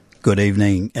Good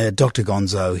evening, Dr.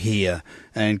 Gonzo here,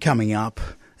 and coming up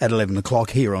at 11 o'clock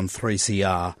here on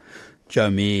 3CR, Joe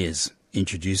Meares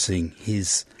introducing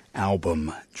his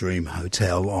album Dream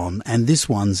Hotel on, and this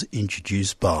one's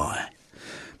introduced by.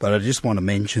 But I just want to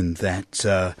mention that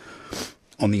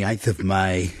on the 8th of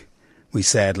May, we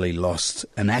sadly lost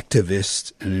an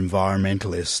activist, an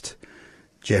environmentalist,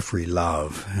 Jeffrey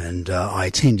Love, and I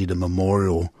attended a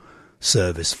memorial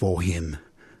service for him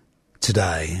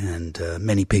today, and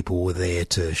many people were there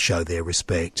to show their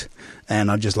respect.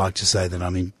 And I'd just like to say that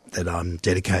I'm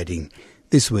dedicating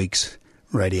this week's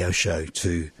radio show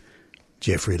to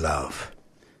Jeffrey Love.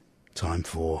 Time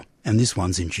for, and this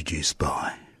one's introduced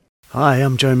by. Hi,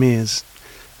 I'm Joe Meares,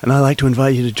 and I'd like to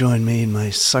invite you to join me and my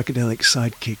psychedelic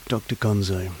sidekick, Dr.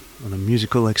 Gonzo, on a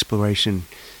musical exploration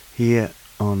here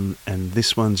on, and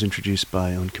this one's introduced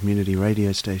by, on community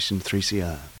radio station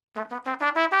 3CR.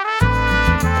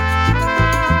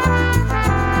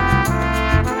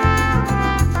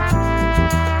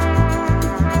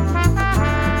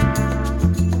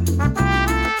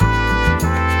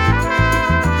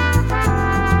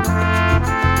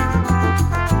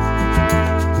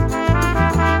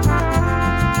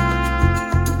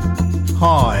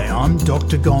 Hi, I'm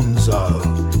Dr. Gonzo,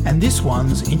 and this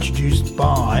one's introduced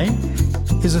by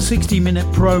is a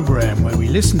 60-minute program where we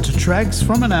listen to tracks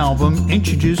from an album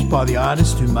introduced by the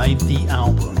artist who made the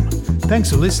album. Thanks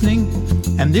for listening,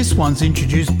 and this one's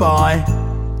introduced by.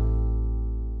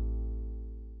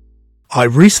 I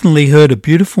recently heard a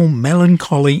beautiful,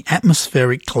 melancholy,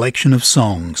 atmospheric collection of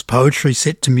songs, poetry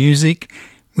set to music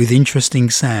with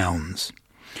interesting sounds.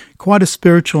 Quite a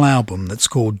spiritual album that's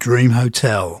called Dream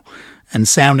Hotel, and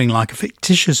sounding like a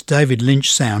fictitious David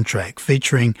Lynch soundtrack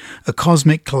featuring a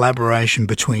cosmic collaboration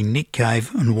between Nick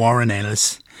Cave and Warren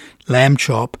Ellis, Lamb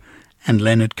Chop and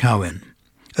Leonard Cohen.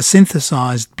 A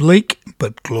synthesised, bleak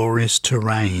but glorious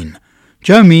terrain.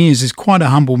 Joe Meares is quite a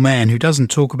humble man who doesn't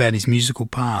talk about his musical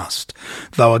past,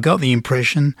 though I got the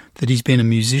impression that he's been a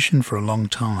musician for a long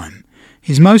time.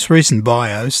 His most recent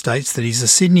bio states that he's a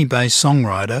Sydney-based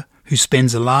songwriter who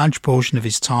spends a large portion of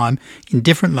his time in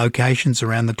different locations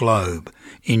around the globe,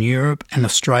 in Europe and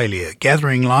Australia,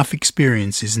 gathering life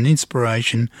experiences and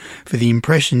inspiration for the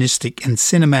impressionistic and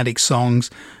cinematic songs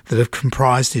that have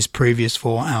comprised his previous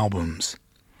 4 albums.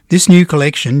 This new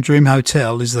collection, Dream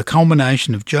Hotel, is the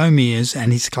culmination of Joe Meares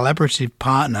and his collaborative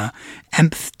partner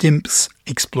Amph-Dimp's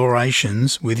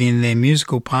explorations within their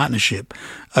musical partnership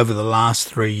over the last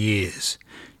 3 years,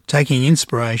 taking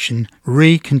inspiration,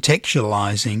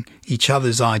 recontextualising each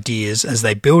other's ideas as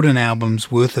they build an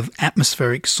album's worth of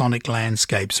atmospheric sonic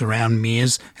landscapes around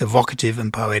Meares' evocative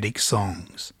and poetic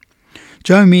songs.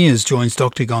 Joe Meares joins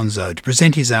Dr. Gonzo to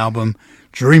present his album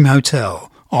Dream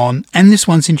Hotel on, and this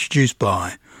one's introduced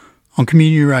by, on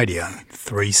Community Radio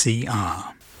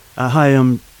 3CR. Hi,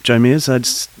 I'm Joe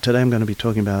Meares. Today I'm going to be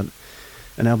talking about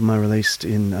an album I released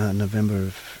in November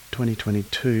of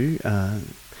 2022.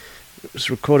 It was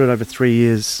recorded over 3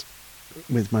 years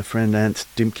with my friend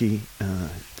Amph-Dimp,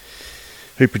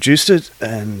 who produced it,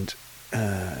 and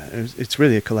it's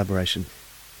really a collaboration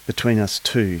between us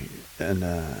two. And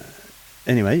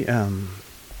anyway,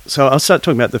 so I'll start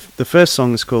talking about the first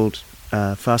song is called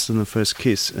Faster Than the First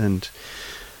Kiss, and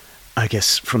I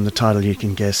guess from the title you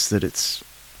can guess that it's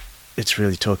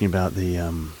really talking about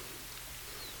the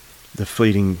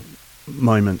fleeting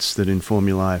moments that inform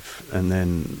your life, and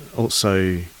then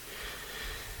also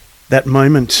that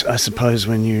moment, I suppose,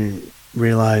 when you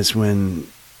realise when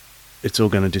it's all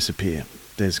going to disappear.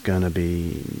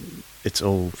 It's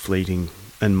all fleeting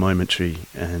and momentary,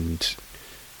 and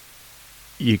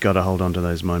you got to hold on to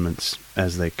those moments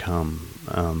as they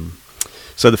come.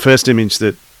 So the first image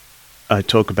that I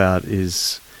talk about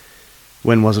is,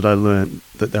 when was it I learnt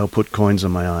that they'll put coins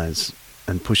on my eyes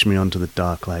and push me onto the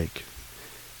dark lake?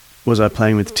 Was I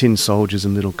playing with tin soldiers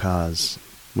and little cars?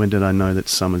 When did I know that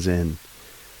summer's end?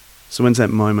 So when's that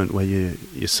moment where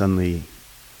you're suddenly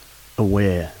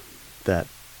aware that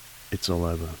it's all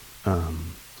over,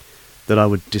 that I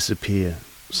would disappear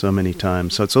so many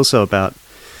times? So it's also about,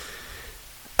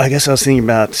 I guess I was thinking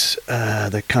about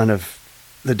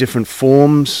the different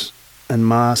forms and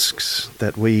masks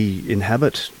that we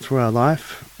inhabit through our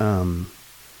life,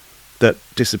 that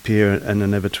disappear and are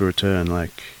never to return,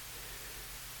 like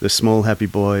the small happy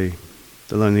boy,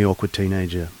 the lonely awkward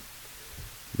teenager,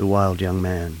 the wild young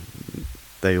man.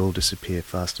 They all disappear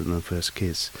faster than the first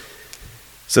kiss.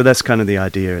 So that's kind of the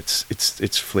idea.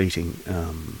 It's fleeting,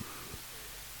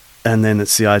 and then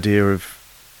it's the idea of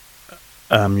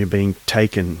you're being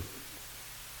taken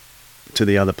to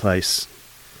the other place.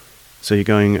 So you're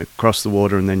going across the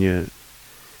water, and then you're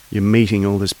meeting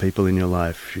all these people in your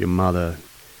life: your mother,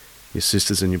 your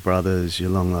sisters and your brothers, your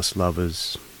long lost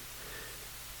lovers,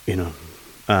 you know,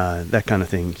 that kind of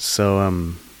thing. So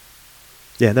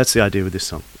yeah, that's the idea with this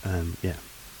song. Yeah,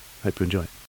 hope you enjoy it.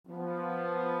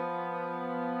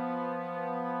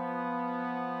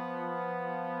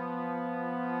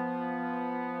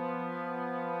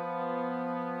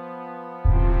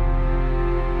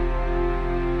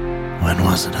 When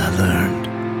was it I learned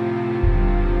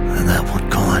that put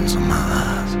coins on my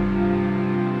eyes,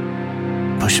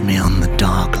 pushed me on the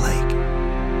dark lake?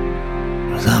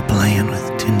 Was I playing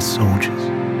with tin soldiers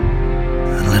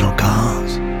and little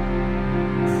cars?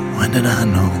 When did I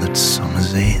know that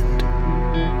summer's end,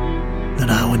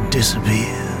 that I would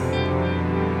disappear?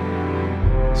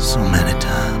 So many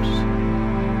times,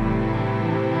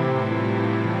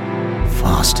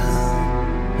 faster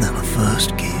than a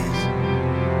first kiss.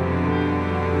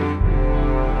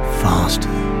 Faster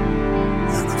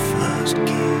than a first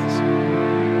kiss.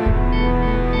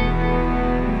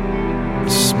 A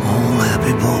small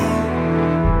happy boy,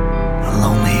 a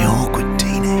lonely awkward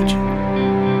teenager,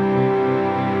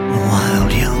 a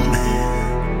wild young man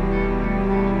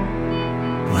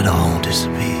would all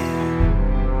disappear.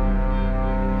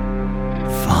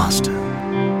 Faster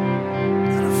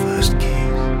than a first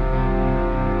kiss.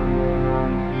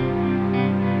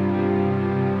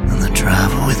 And the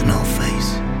driver with no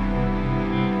face,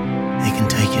 he can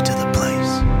take you to the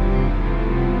place,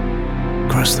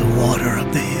 across the water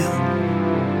up the hill,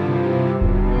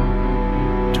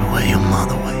 to where your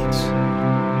mother waits,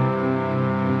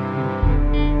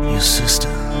 your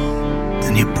sister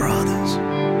and your brothers,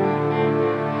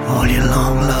 all your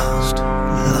long-lost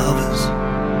lovers,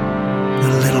 the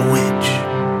little witch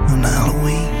on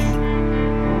Halloween,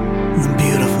 the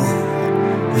beautiful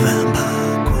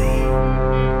vampire queen.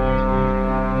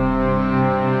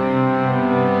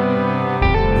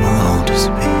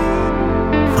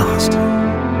 Faster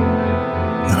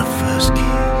than a first kiss.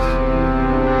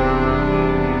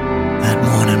 That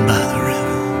morning by the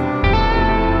river,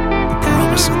 the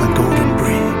promise on the golden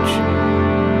bridge,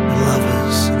 the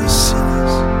lovers and the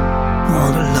sinners,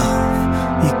 all the love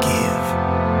you give,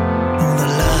 all the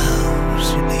lives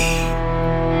you lead,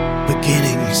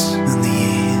 beginnings and the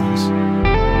ends,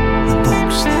 the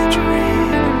books that you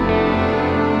read,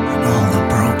 and all the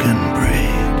broken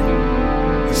bread,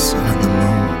 the sun and the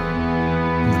moon,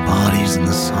 the parties and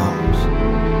the songs,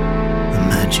 the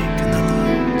magic and the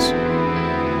loons,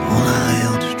 all I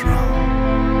held strong,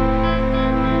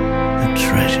 the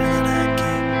treasure that I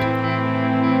kept,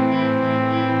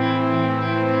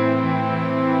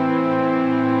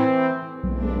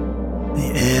 the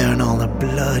air and all the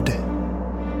blood,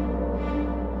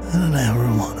 and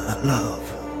everyone I love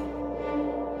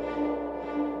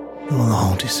will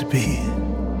all disappear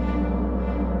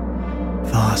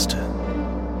faster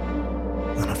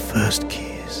than a first kiss.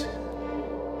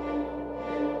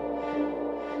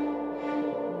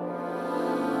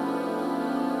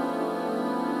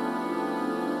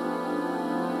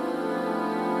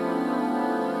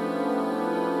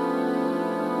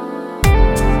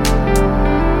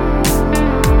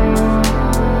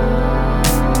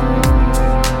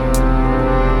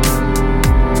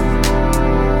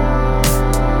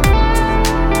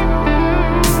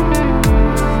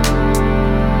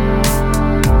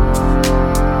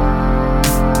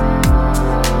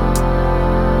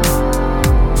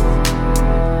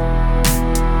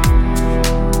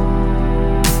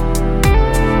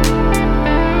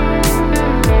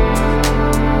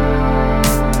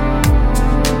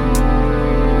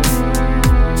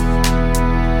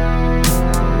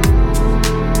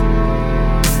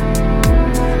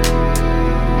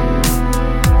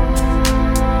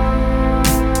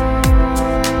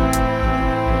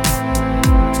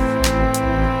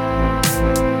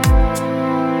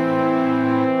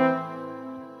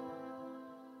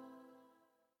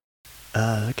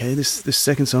 Okay, this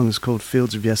second song is called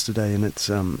Fields of Yesterday, and it's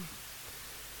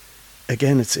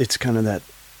again it's kind of that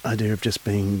idea of just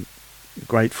being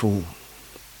grateful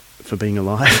for being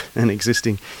alive and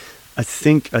existing. I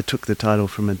think I took the title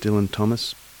from a Dylan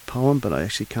Thomas poem, but I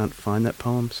actually can't find that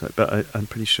poem. But I'm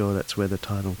pretty sure that's where the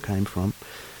title came from.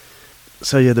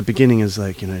 So yeah, the beginning is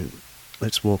like,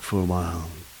 let's walk for a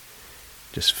while,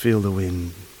 just feel the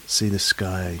wind, see the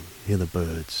sky, hear the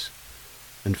birds,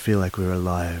 and feel like we're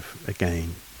alive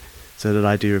again. So that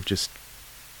idea of just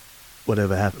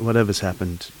whatever's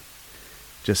happened,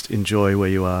 just enjoy where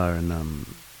you are and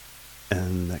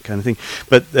that kind of thing.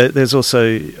 But there's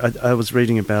also, I was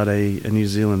reading about a New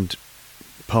Zealand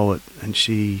poet, and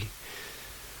she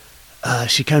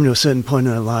came to a certain point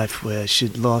in her life where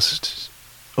she'd lost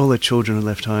all her children, had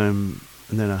left home,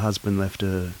 and then her husband left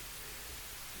her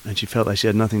and she felt like she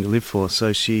had nothing to live for.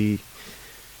 So she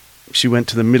went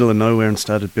to the middle of nowhere and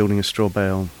started building a straw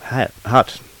bale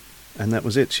hut, and that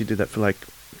was it. She did that for like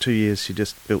 2 years. She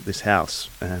just built this house,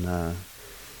 and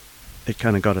it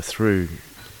kind of got her through.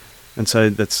 And so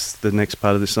that's the next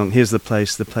part of the song. Here's the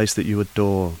place that you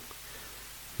adore,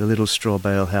 the little straw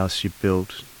bale house you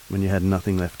built when you had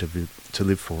nothing left to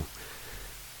live for.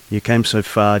 You came so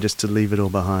far just to leave it all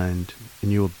behind,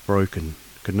 and you were broken,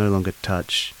 could no longer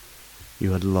touch.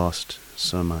 You had lost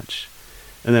so much.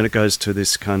 And then it goes to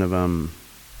this kind of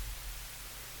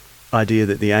idea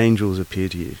that the angels appear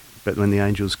to you, but when the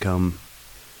angels come,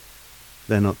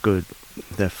 they're not good.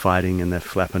 They're fighting and they're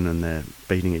flapping and they're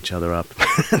beating each other up.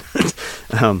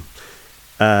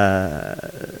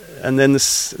 And then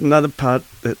this another part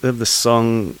of the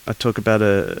song, I talk about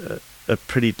a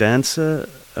pretty dancer,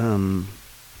 and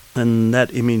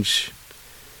that image.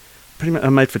 Pretty much, I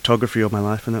made photography all my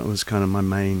life, and that was kind of my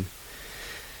main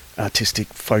artistic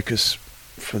focus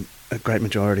for a great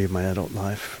majority of my adult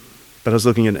life. But I was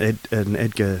looking at an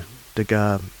Edgar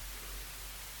Degas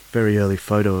very early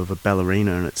photo of a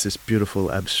ballerina, and it's this beautiful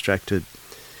abstracted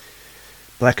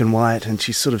black and white, and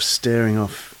she's sort of staring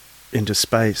off into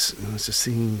space. And I was just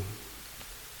thinking,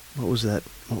 what was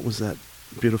that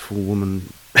beautiful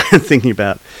woman thinking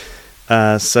about?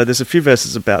 So there's a few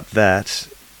verses about that.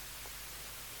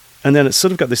 And then it's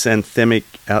sort of got this anthemic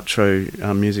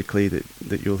outro musically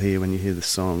that you'll hear when you hear the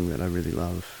song that I really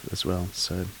love as well.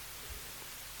 So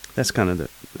that's kind of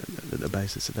the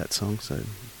basis of that song. So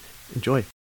enjoy.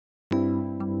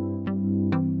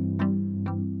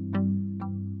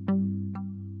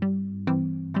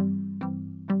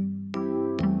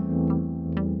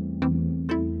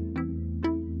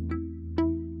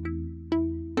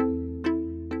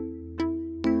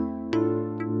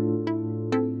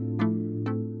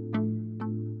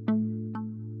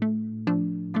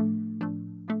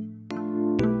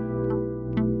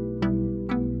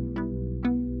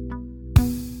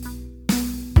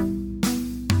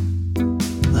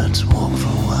 Let's walk for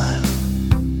a while.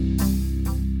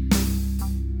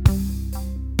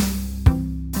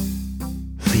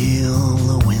 Feel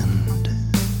the wind.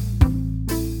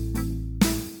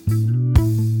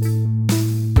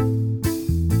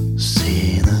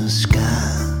 See the sky.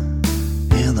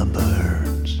 Hear the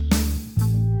birds.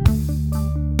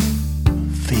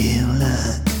 Feel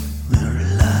like we're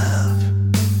alive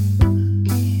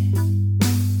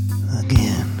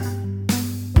again.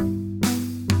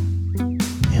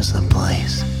 Here's the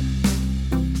place.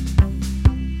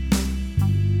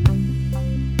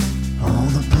 Oh,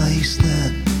 the place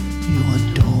that you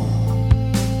adore.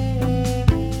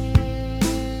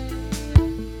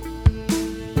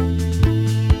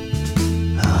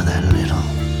 Oh, that little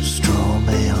straw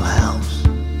bale house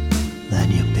that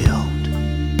you built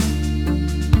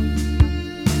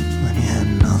when you had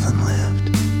nothing left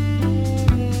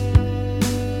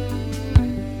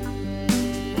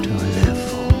to live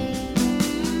for.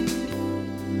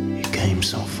 You came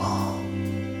so far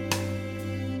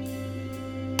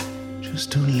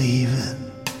just to leave it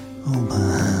all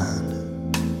behind.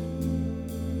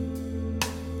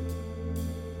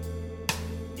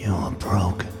 You were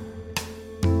broken,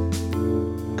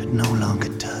 could no longer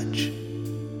touch.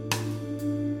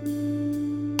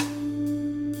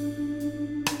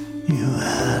 You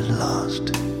had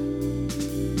lost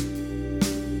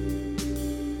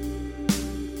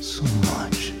so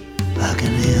much. I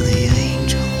can hear the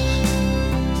angels,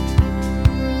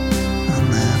 and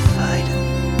they're fighting.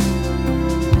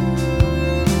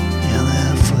 Yeah,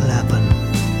 they're flapping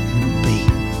and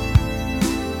beating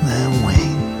their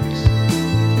wings.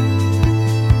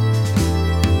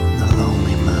 The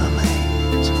lonely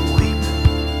mermaids are weeping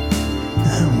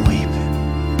and weeping,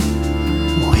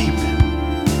 weeping.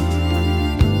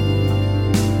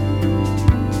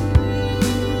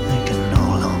 They can no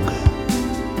longer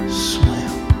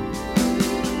swim.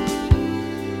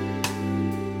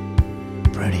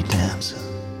 Pretty dancer,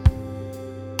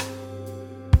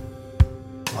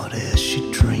 what is she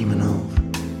dreaming of?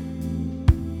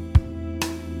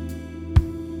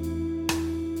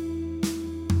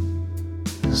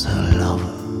 Is her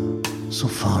lover so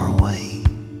far away?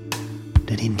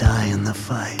 Did he die in the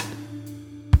fight?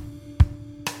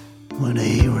 Would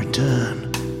he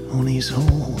return on his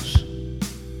horse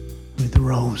with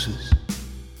roses?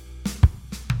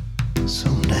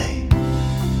 Someday,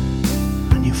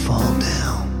 when you fall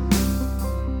down,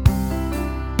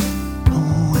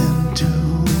 oh, into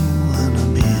an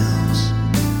abyss,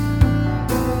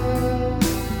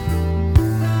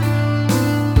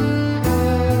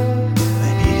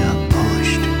 maybe you got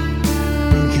pushed,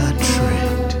 you got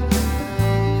tricked,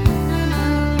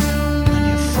 and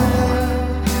you fall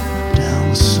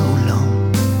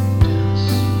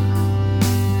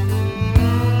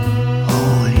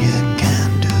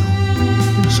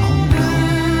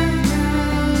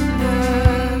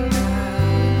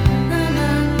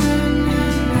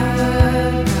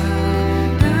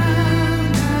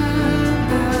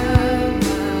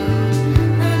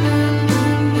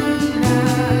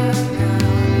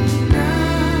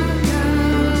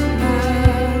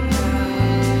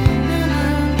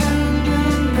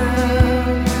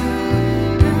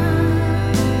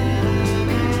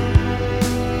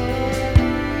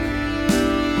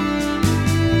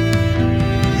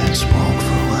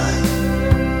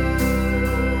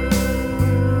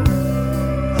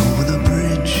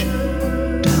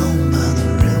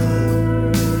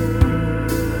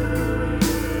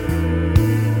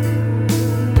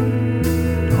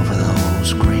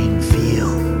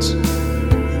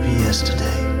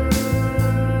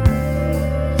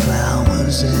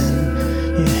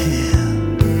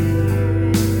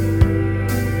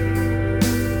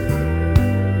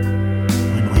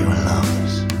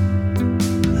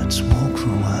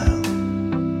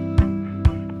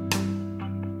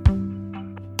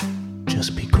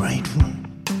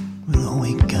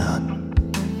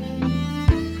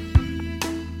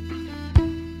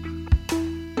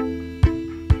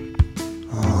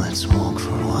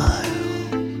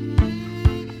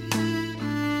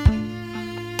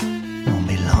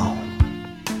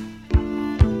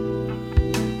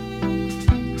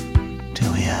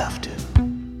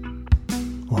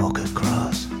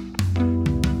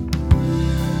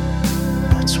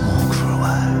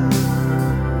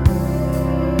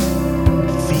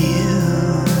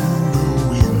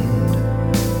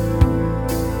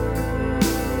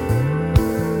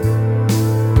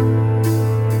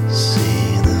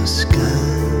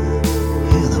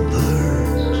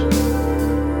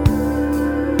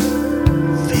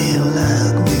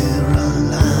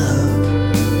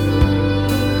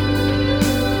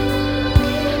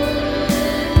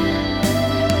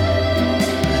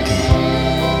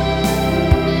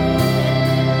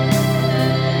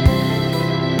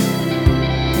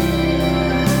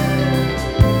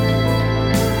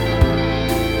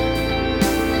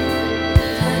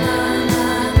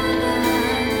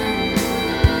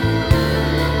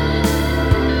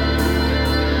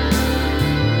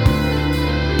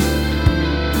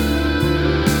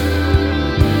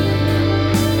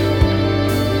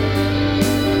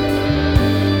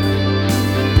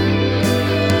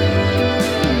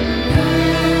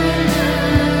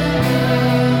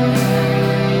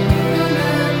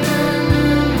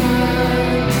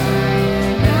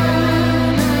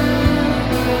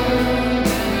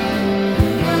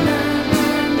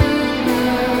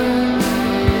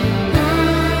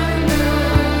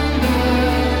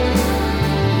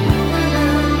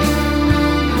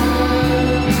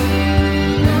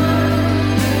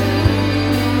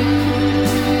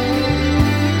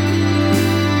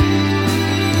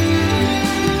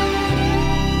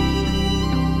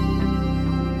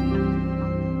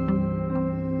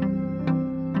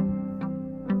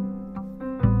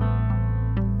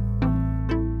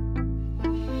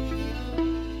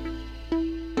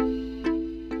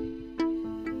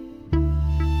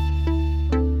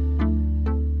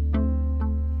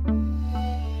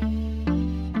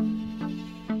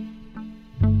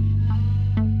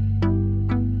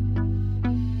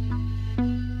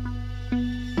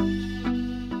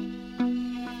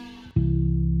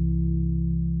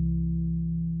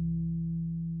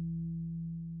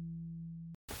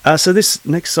So this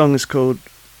next song is called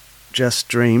Just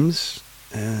Dreams,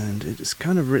 and it is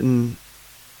kind of written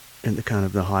in the kind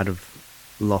of the height of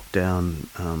lockdown.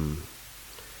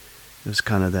 It was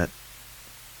kind of that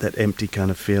empty kind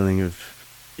of feeling of,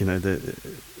 you know, the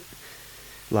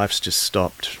life's just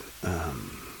stopped,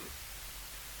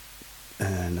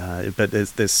 but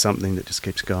there's something that just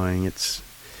keeps going. It's,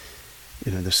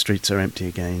 you know, the streets are empty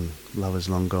again, love is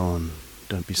long gone,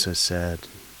 don't be so sad,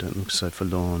 don't look so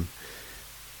forlorn.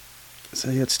 So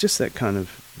yeah, it's just that kind of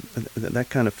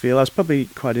feel. I was probably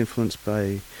quite influenced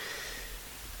by.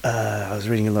 I was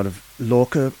reading a lot of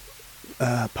Lorca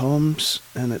poems,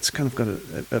 and it's kind of got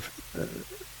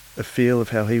a feel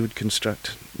of how he would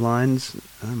construct lines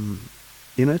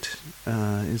in it.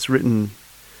 It's written.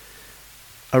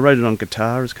 I wrote it on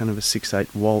guitar as kind of a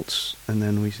 6/8 waltz, and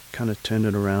then we kind of turned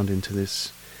it around into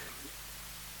this.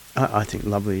 I think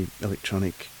lovely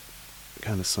electronic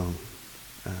kind of song.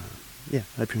 Yeah,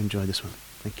 hope you enjoy this one.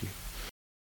 Thank you.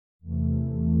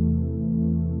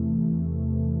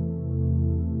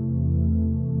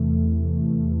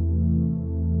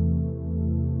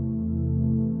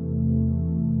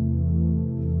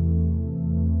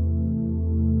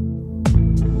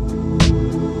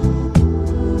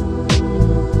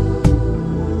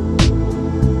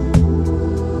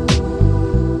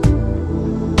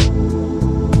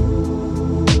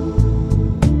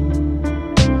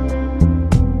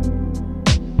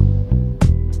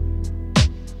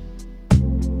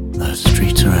 The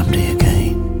streets are empty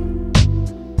again.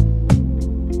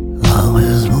 Love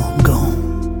is long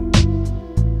gone.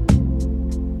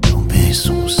 Don't be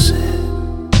so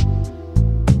sad.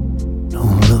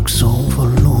 Don't look so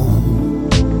forlorn.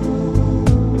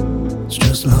 It's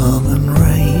just love and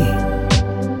rain.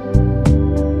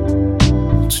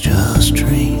 It's just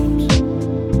dreams.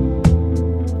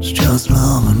 It's just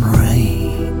love and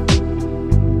rain.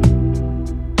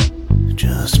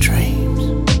 Just dreams.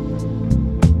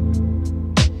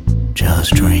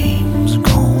 Just dreams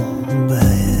gone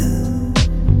bad.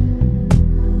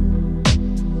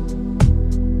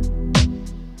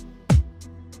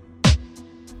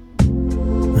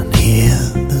 And hear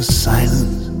the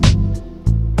silence,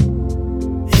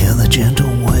 hear the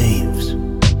gentle waves,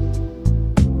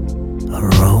 a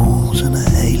rose and a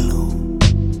halo,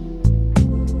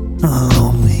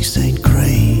 along these st.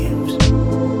 graves.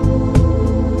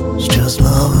 It's just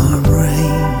love and rain.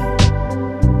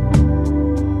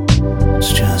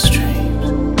 It's just dreams.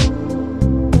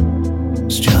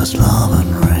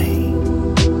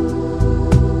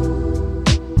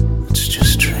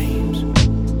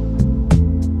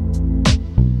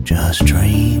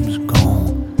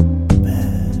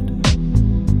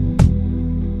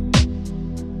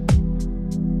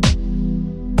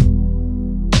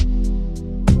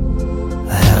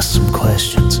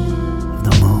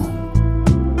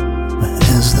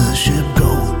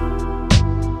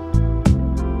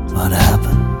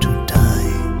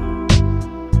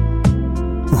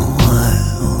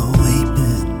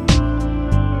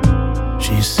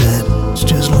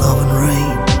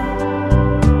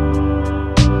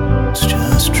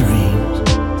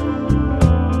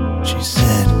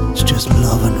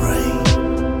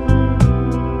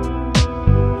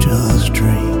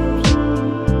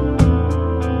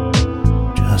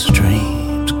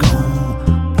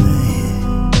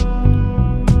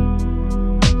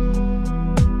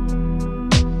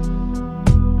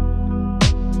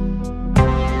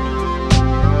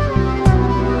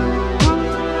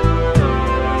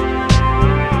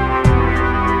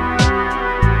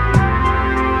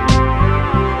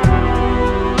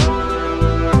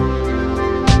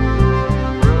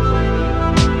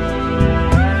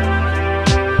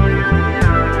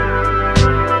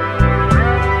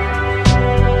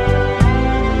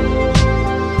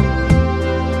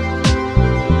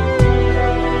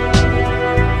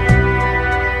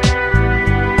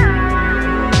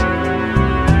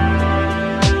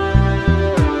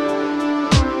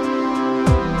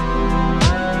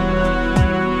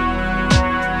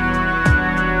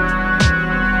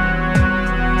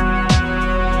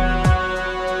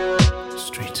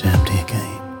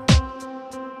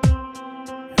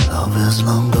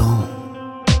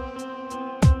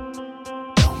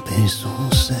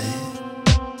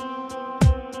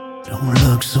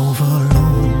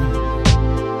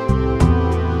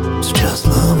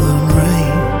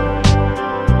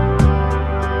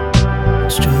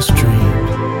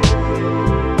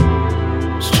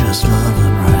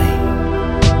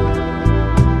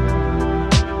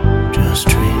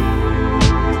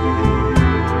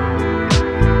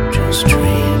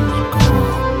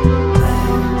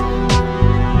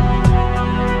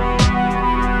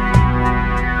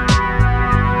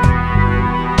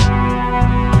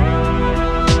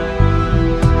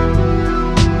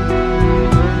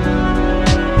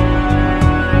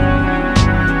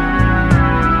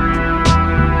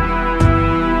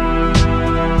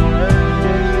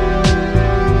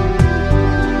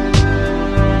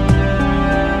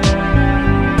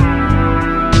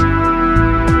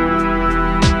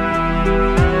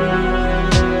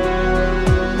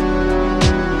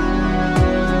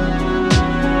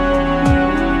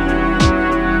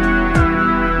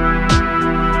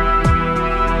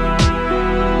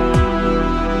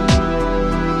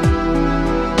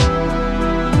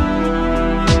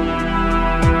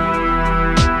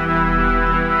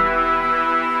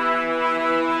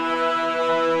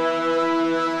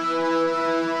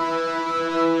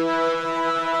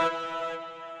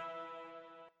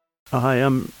 Hi,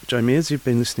 I'm Joe Meares. You've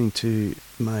been listening to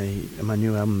my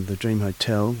new album, The Dream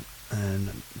Hotel, and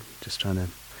I'm just trying to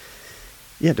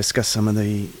discuss some of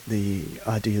the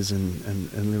ideas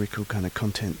and lyrical kind of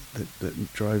content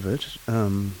that drove it.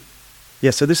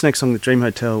 So this next song, The Dream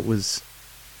Hotel,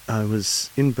 I was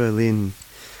in Berlin,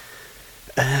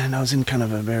 and I was in kind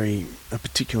of a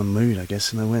particular mood, I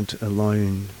guess, and I went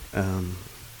alone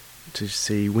to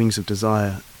see Wings of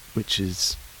Desire, which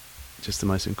is just the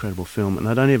most incredible film, and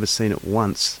I'd only ever seen it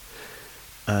once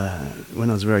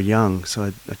when I was very young, so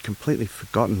I'd completely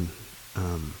forgotten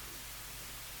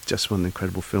just what an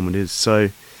incredible film it is. So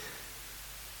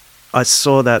I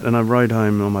saw that, and I rode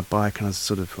home on my bike, and I was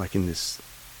sort of like in this,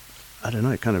 I don't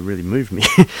know, it kind of really moved me.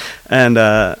 And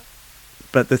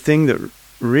but the thing that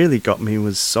really got me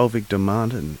was Solveig de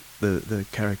Martin, the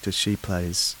character she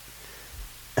plays,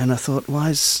 and I thought,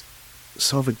 why is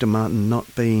Solveig de Martin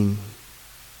not being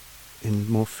in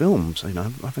more films? You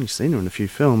know, I've only seen her in a few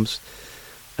films.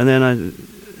 And then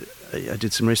I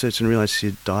did some research and realised she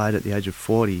had died at the age of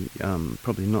 40,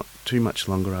 probably not too much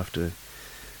longer after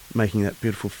making that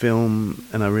beautiful film.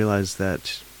 And I realised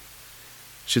that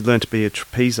she'd learned to be a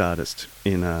trapeze artist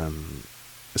in a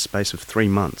space of 3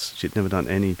 months. She'd never done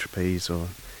any trapeze, so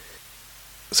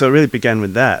it really began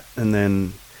with that. And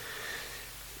then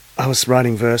I was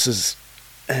writing verses,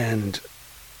 and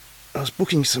I was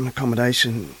booking some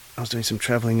accommodation. I was doing some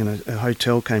travelling, and a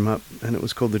hotel came up, and it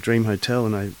was called the Dream Hotel,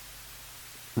 and I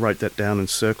wrote that down and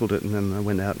circled it, and then I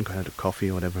went out and got a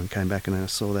coffee or whatever, and came back, and I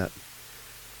saw that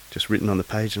just written on the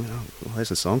page, and well,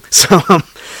 there's a song.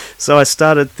 So I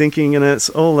started thinking, and it's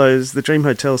all those. The Dream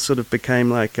Hotel sort of became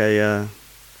like the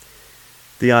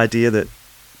idea that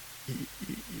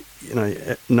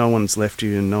no one's left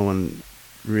you, and no one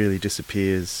really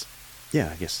disappears.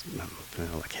 Yeah, I guess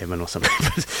like heaven or something.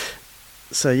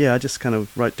 So I just kind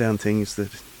of wrote down things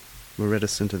that were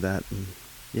reticent to that, and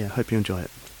hope you enjoy it.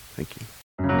 Thank you.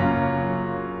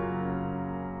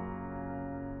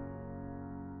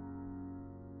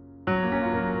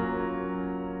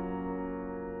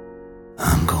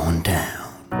 I'm going down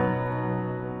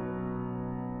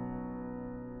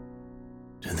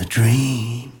to the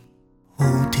Dream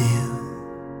Hotel.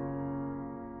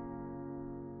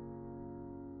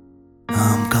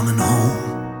 I'm coming home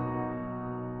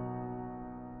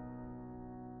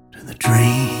to the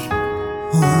Dream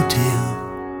Hotel,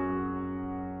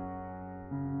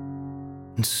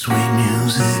 and sweet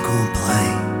music will play.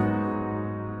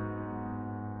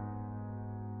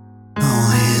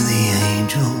 I'll hear the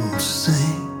angels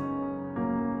sing.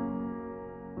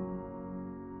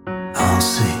 I'll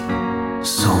see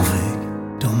Solveig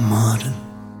de Martin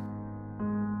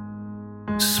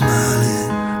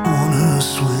smiling on her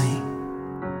swing,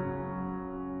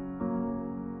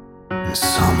 and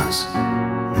summers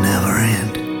never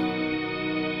end.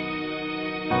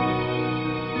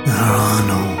 There are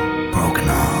no broken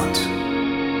hearts.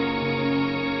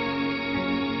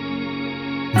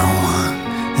 No one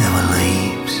ever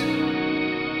leaves.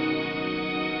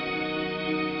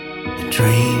 The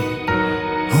Dream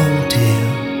Hotel.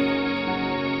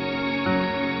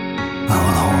 I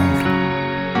will hold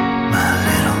my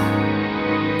little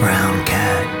brown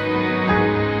cat.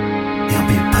 He'll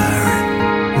be purring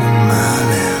on my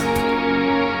lap.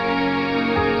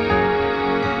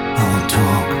 I will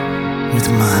talk with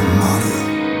my mother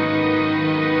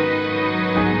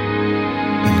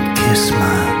and kiss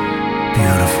my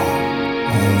beautiful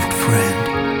old friend.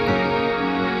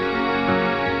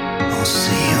 I'll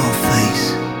see your face.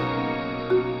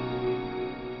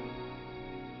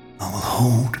 I will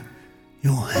hold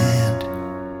your hand.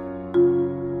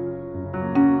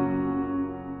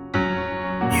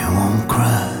 You won't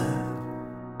cry.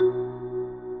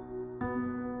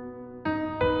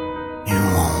 You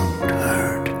won't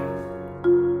hurt.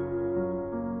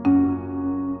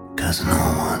 'Cause no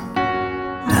one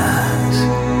dies.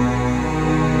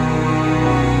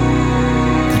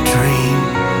 The Dream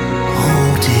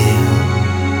Hotel.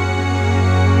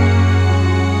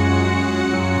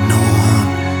 No one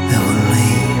ever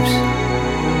leaves.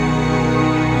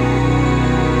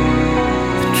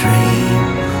 The Dream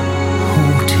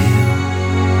Hotel.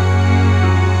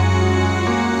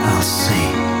 I'll see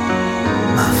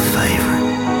my favorite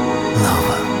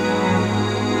lover.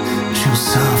 She'll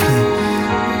softly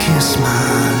kiss my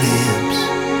lips,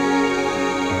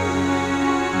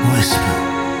 whisper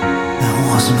there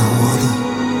was no other.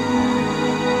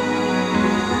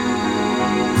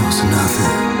 There was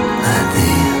nothing like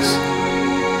this.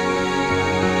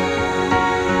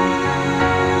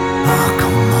 Oh,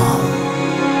 come on,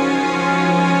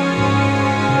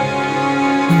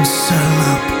 and saddle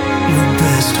up your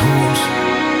best horse.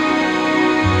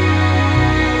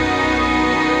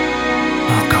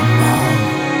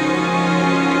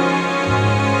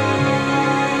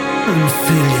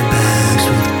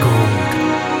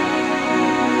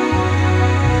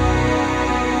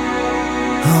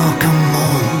 Oh, come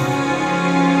on.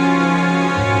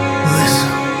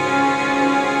 Listen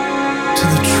to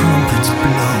the trumpets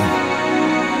blow.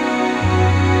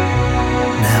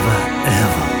 Never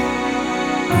ever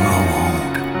grow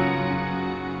old.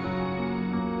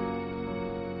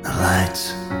 The lights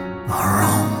are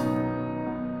on.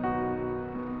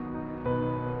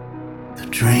 The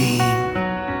Dream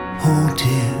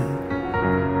Hotel.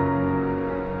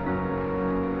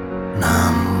 And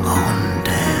I'm going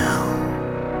down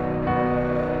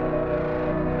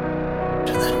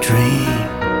to the Dream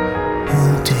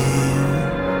Hotel.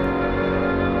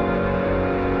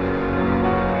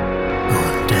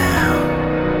 Going down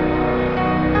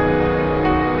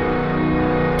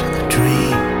to the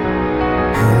Dream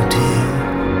Hotel.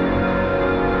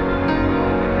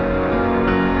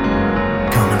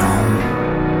 Coming home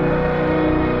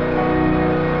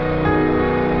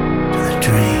to the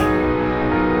Dream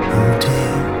Hotel.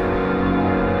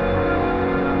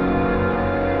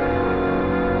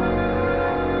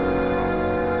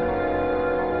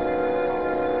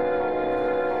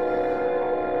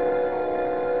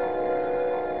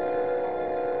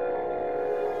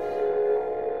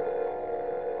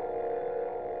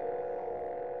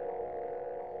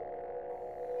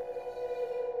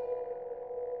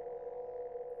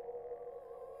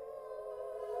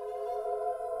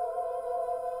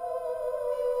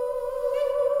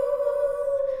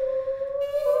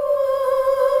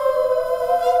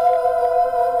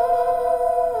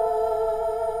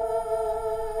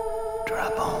 Dry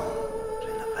bones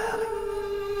in the valley.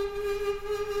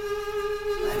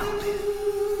 They don't live.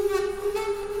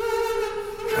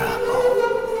 Dry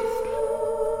bones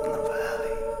in the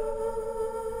valley.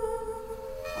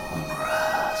 On the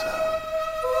rise up.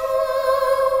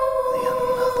 They have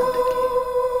nothing to give.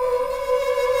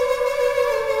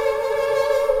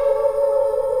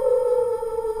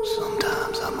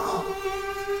 Sometimes I'm up.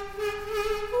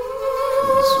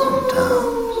 And sometimes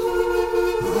I'm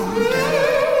down.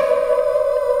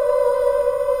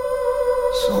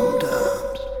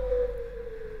 Sometimes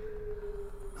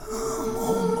I'm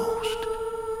almost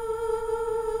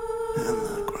in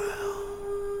the ground.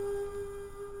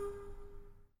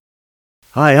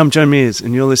 Hi, I'm Joe Meares,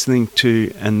 and you're listening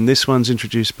to And This One's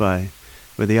Introduced By,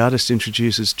 where the artist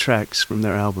introduces tracks from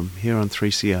their album here on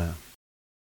 3CR.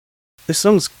 This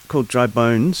song's called Dry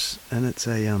Bones, and it's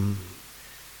I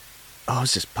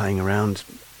was just playing around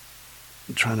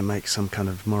trying to make some kind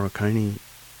of Morricone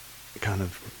kind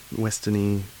of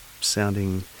westerny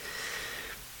sounding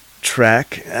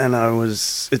track, and I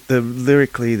was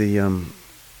lyrically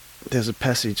there's a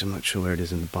passage, I'm not sure where it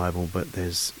is in the Bible, but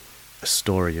there's a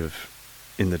story of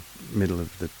in the middle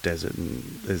of the desert, and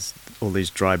there's all these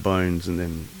dry bones, and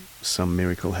then some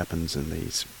miracle happens and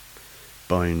these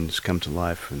bones come to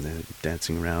life and they're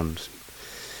dancing around.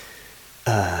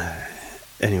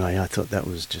 Anyway, I thought that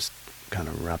was just kind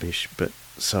of rubbish, but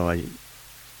so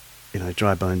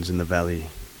dry bones in the valley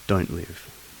don't live.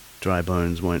 Dry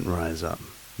bones won't rise up.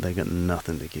 They got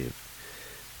nothing to give.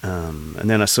 And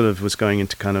then I sort of was going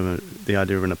into kind of the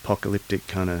idea of an apocalyptic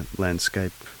kind of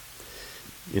landscape.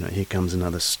 Here comes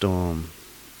another storm,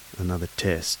 another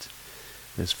test.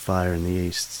 There's fire in the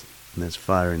east, and there's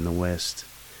fire in the west.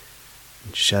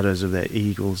 And shadows of their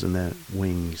eagles and their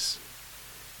wings.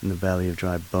 In the valley of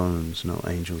dry bones, no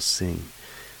angels sing.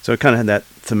 So it kind of had that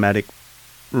thematic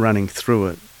running through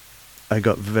it. I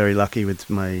got very lucky with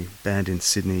my band in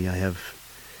Sydney. I have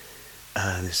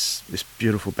this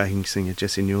beautiful backing singer,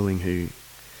 Jessie Newling,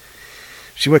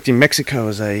 she worked in Mexico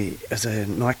as a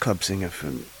nightclub singer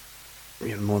for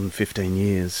more than 15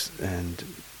 years, and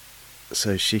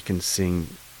so she can sing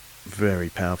very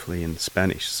powerfully in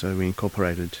Spanish. So we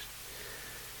incorporated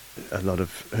a lot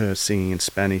of her singing in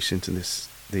Spanish into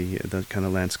the kind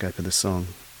of landscape of the song.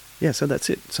 Yeah, so that's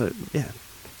it. So yeah,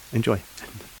 enjoy.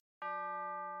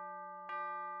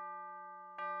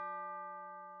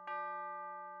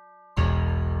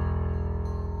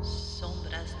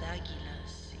 Sombras de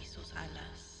águilas y sus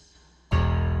alas.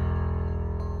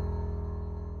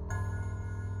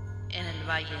 En el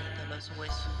valle de los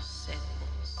huesos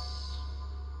secos.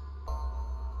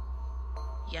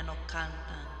 Ya no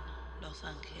cantan los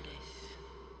ángeles.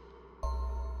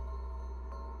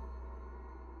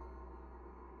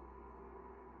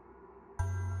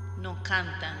 No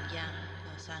cantan ya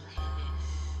los ángeles.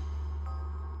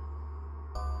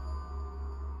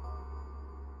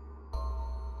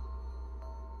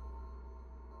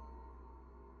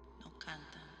 No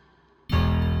cantan.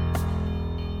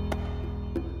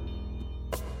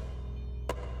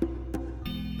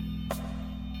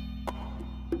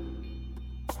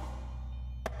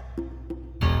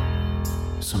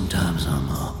 Sometimes I'm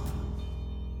up.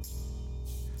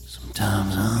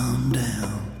 Sometimes I'm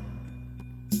down,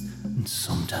 and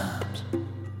sometimes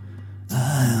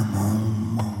I am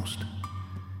almost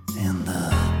in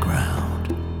the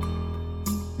ground.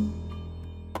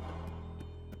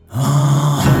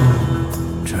 Oh,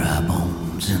 dry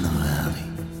bones in the valley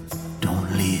don't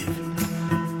live.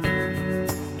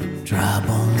 Dry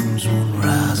bones won't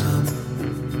rise up.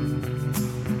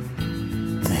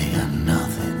 They got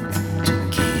nothing to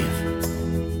give.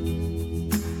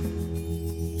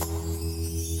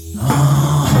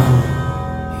 Oh,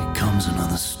 here comes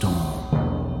another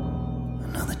storm,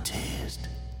 another test.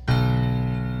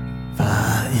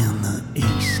 Fire in the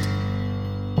east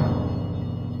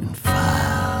and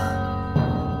fire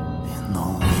in the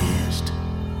west.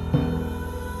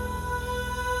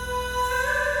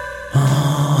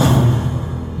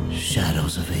 Oh,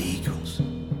 shadows of eagles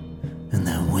and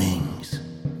their wings.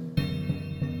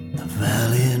 The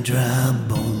valley of dry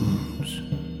bones,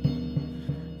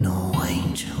 no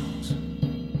angels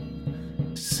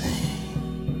sing.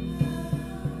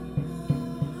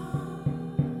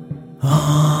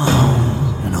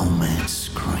 Oh, an old man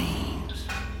screams,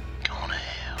 gonna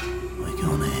hell, we're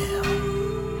gonna hell.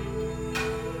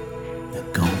 The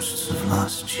ghosts of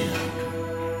lost children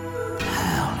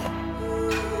howling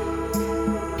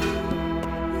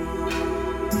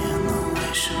in the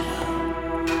wishing well.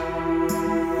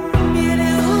 Viene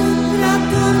otra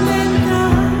tormenta,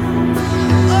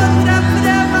 otra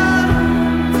prueba.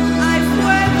 Hay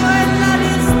fuego en la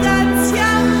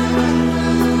distancia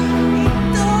y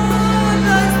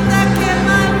todo está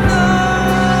quemando.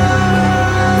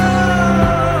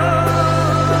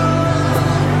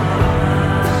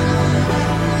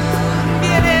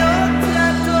 Viene otra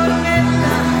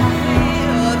tormenta y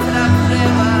otra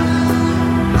prueba.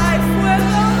 Hay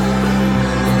fuego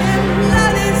en la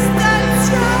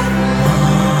distancia.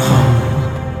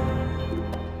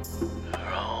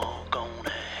 We're all going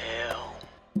to hell.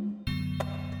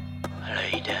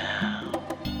 Lay down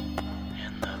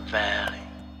in the valley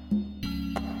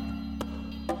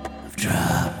of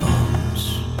dry bones.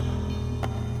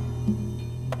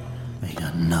 They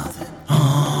got nothing.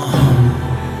 Oh,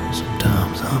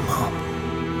 sometimes I'm up,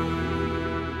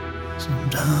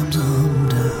 sometimes I'm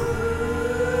down,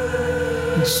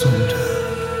 and sometimes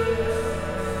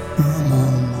I'm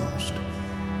almost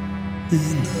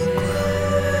in the ground.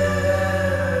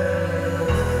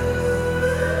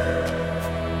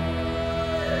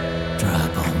 Dry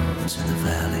bones in the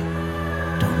valley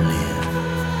don't live.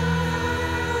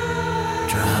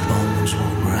 Dry bones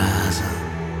won't rise up.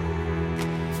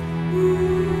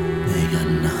 They got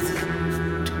nothing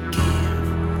to give.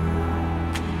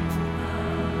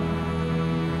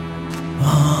 Oh,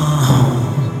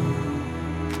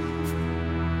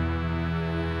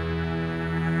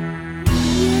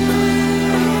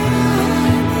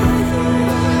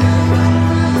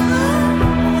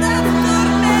 Una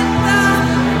tormenta,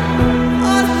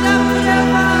 otra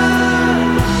prueba.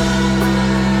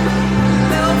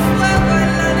 Veo fuego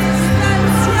en la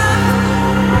distancia.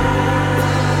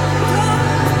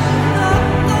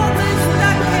 Todo está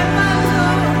quemando.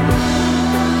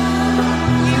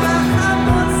 Y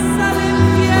bajamos al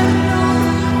infierno.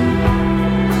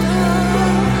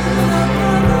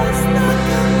 Todo está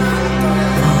quemando.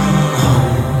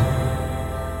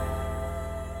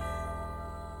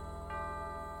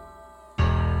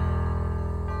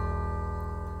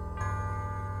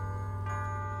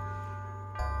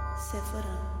 Se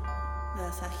fueron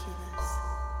las ágilas,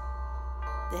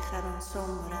 dejaron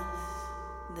sombras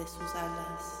de sus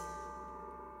alas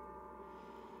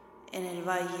en el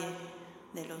valle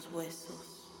de los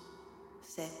huesos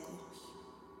secos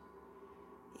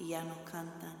y ya no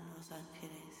cantan los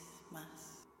ángeles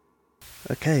más.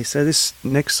 Okay, so this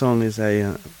next song is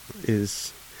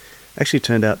actually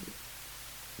turned out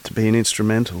to be an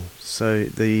instrumental. So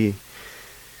the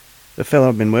fellow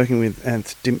I've been working with,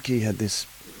 Anth Dimke, had this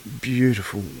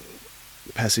beautiful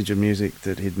passage of music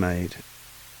that he'd made,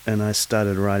 and I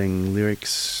started writing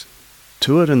lyrics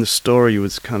to it, and the story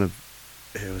was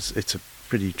it's a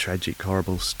pretty tragic,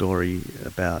 horrible story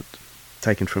about,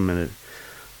 taken from an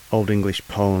old English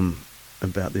poem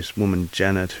about this woman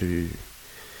Janet who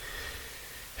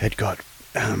had got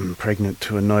pregnant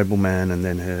to a nobleman, and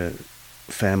then her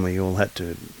family all had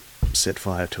to set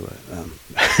fire to her.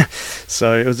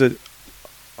 So it was a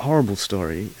horrible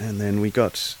story. And then we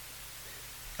got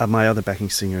my other backing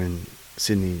singer in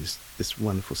Sydney is this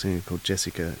wonderful singer called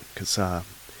Jessica Kassar,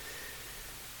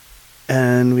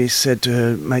 and we said to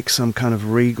her, make some kind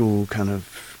of regal kind of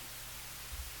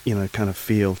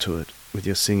feel to it with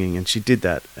your singing, and she did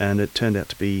that, and it turned out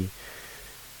to be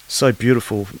so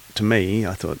beautiful to me.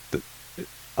 I thought that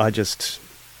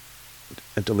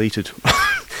deleted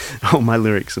all my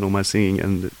lyrics and all my singing,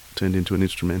 and it turned into an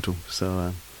instrumental.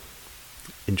 So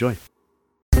enjoy.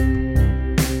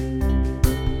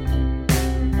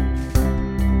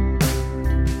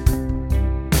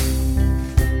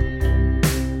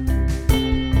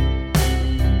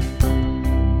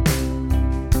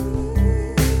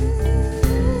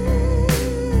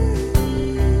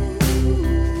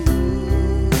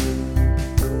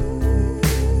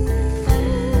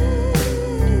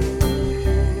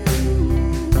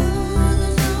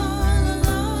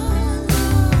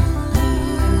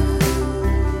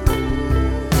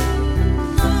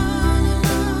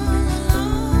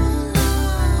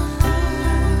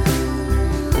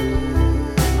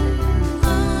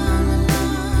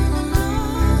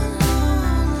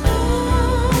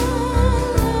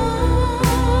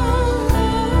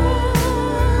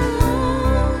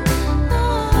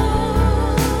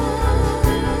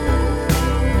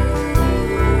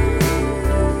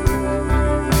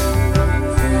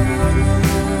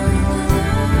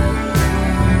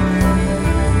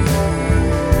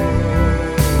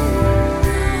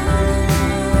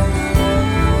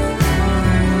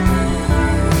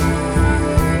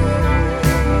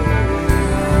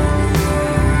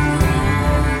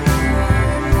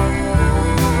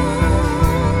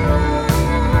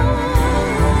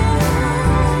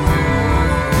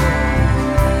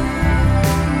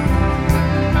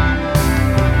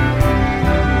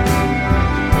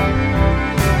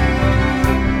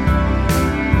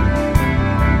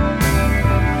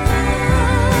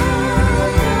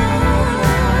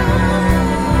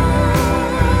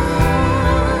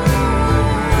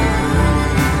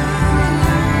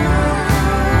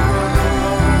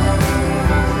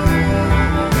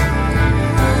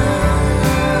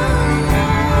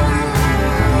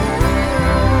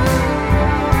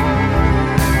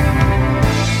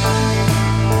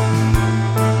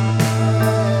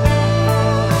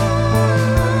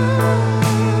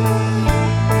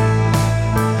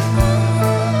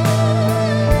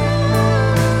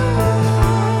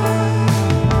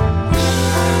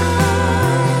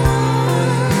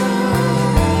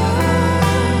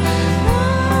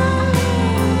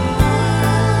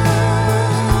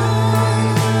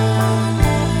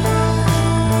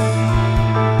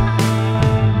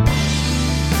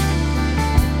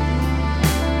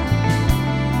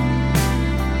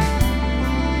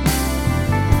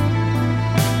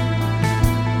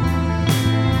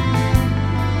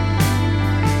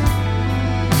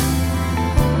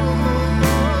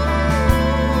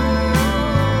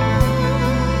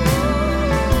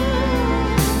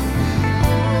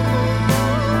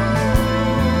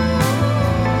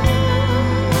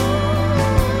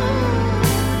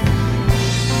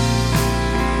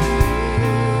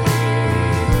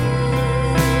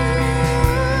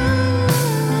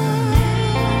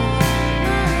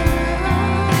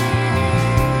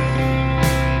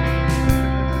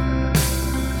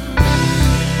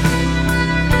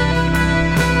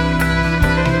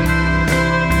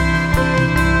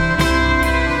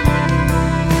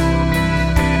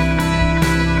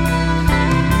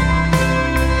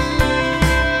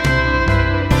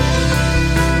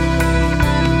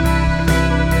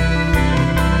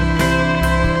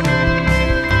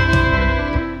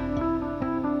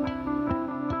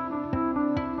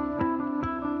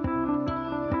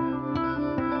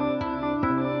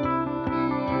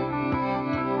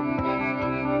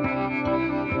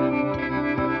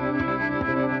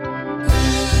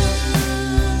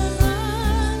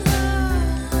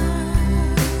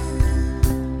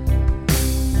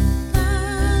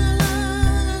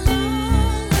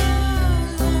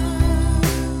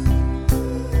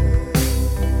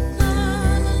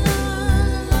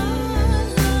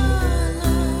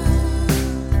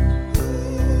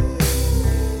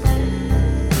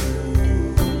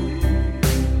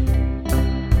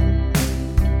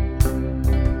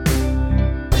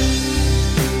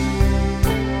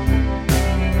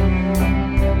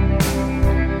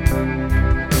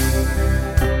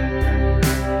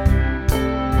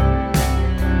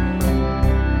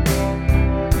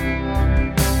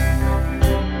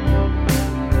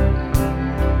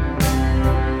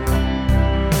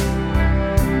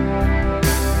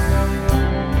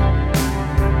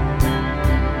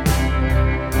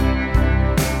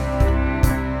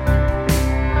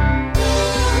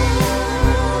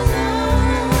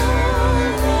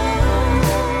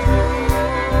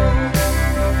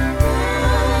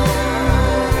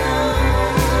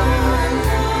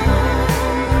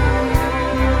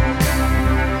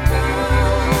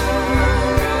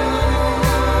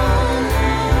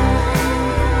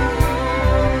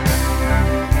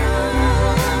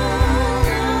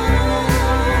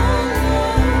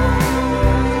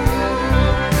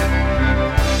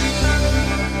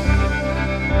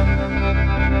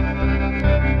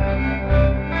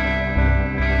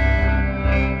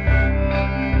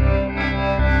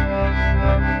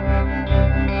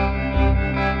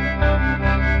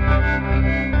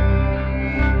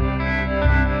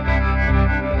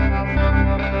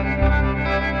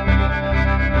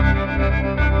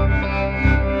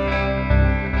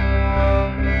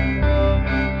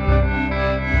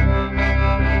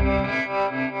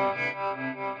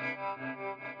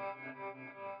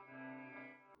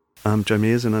 I'm Joe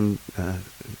Meares, and I'm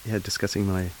discussing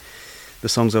the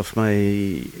songs off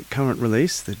my current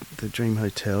release, the Dream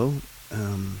Hotel.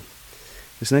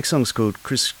 This next song's called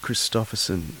Chris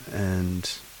Christopherson, and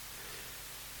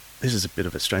this is a bit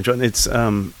of a strange one. It's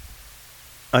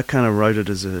I kind of wrote it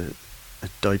as a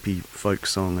dopey folk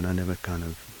song, and I never kind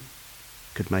of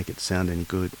could make it sound any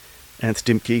good. Anth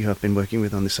Dimke, who I've been working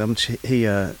with on this album, he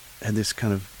had this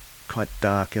kind of quite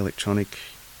dark electronic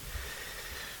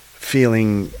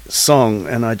feeling song,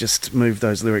 and I just moved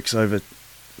those lyrics over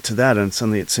to that, and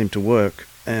suddenly it seemed to work.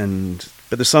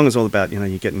 But the song is all about,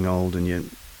 you're getting old and you're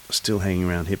still hanging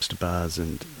around hipster bars,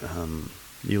 and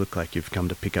you look like you've come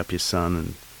to pick up your son,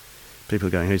 and people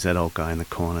are going, who's that old guy in the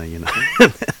corner,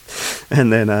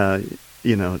 and then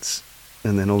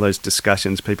and then all those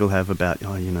discussions people have about,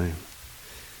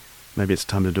 maybe it's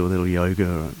time to do a little yoga,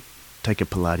 or take a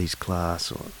Pilates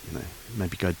class, or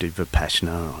maybe go do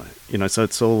Vipassana, or so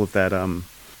it's all of that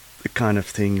the kind of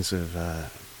things of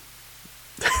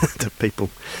that people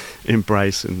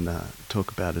embrace and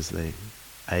talk about as they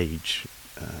age.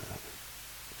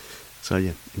 So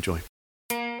yeah, enjoy.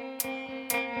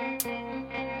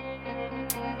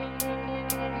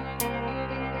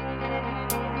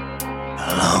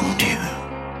 How long do you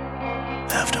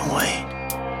have to wait?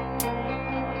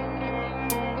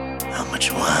 How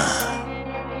much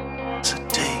wine does it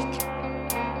take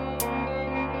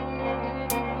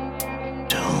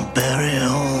to bury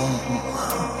all the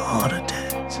heart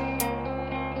attacks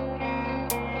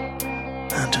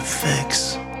and to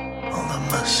fix all the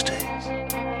mistakes?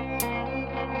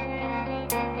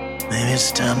 Maybe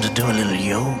it's time to do a little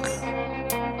yoga,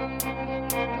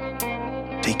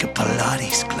 take a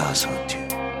Pilates class or two,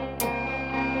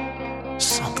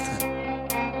 something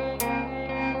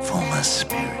for my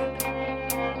spirit.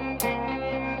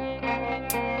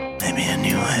 Maybe a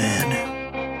new hairdo.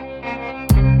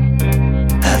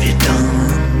 Have you done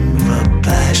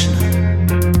Vipassana?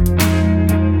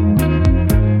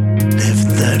 Live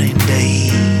 30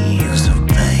 days of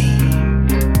pain.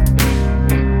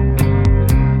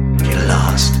 You're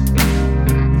lost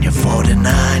and you're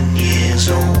 49 years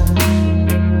old.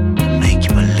 Make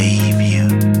you believe you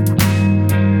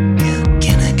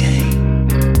can again.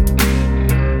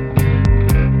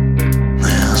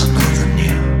 There's nothing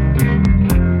new.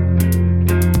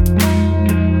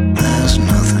 There's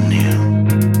nothing new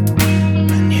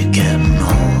when you're getting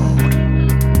old.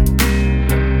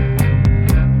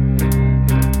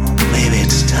 Or maybe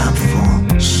it's time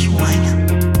for swinging.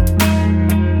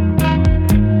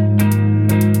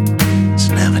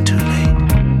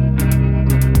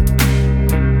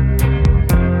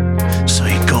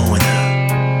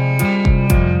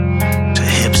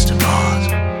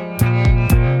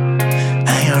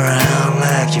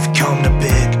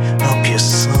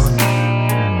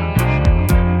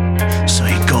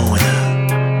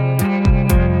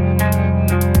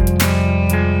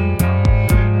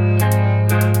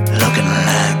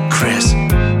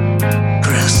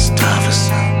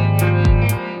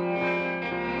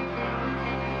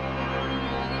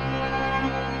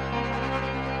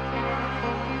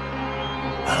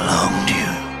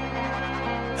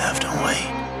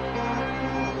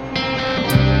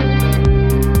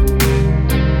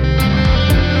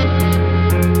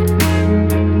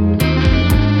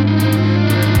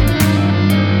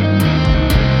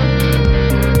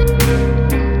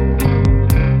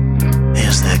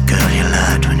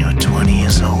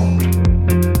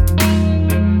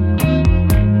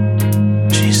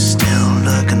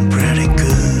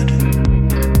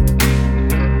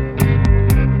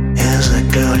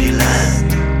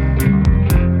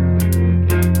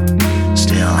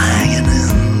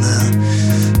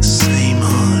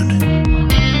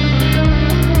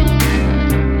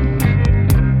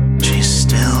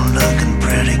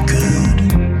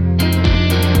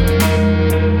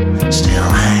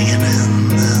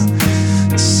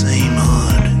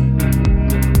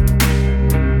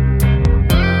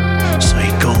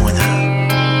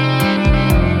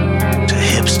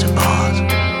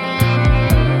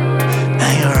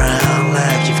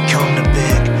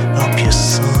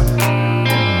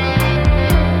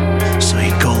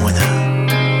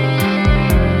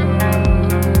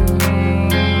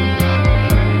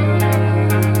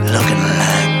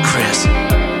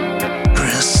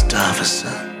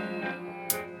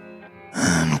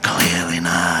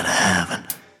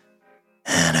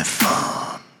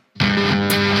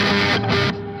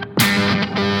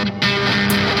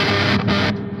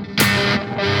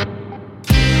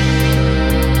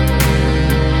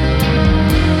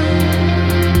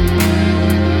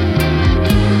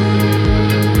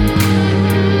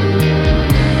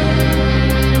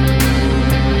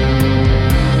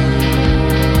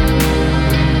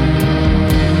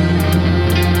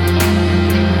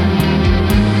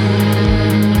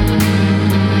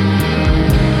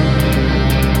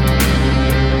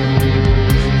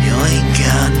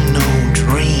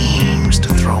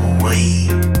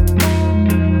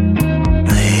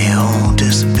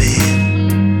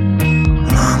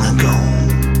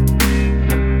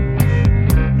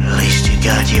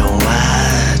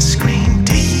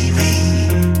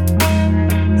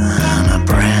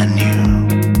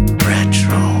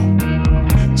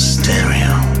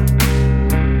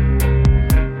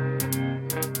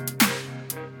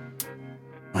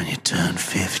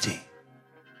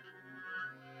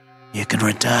 You can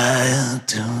retire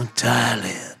to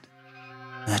Thailand.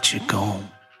 Let you go.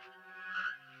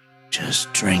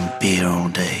 Just drink beer all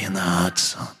day in the hot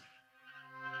sun.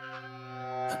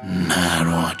 At night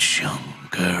watch young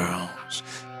girls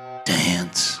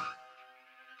dance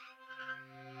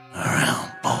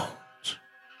around bowls.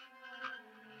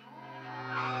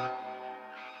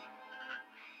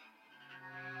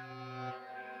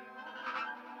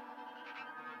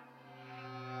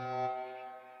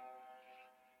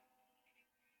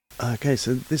 Okay,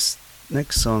 so this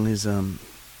next song is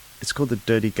it's called The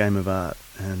Dirty Game of Art,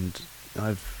 and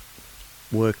I've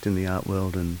worked in the art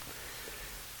world and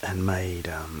made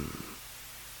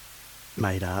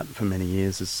art for many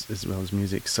years as well as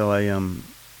music. So I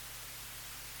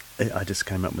just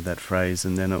came up with that phrase,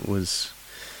 and then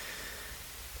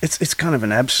it's kind of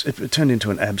it turned into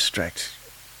an abstract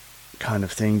kind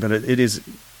of thing, but it is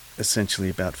essentially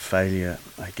about failure,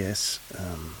 I guess.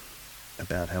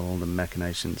 About how all the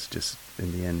machinations just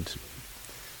in the end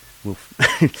will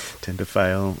tend to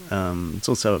fail. It's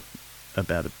also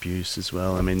about abuse as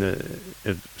well. I mean,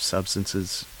 of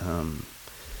substances,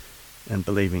 and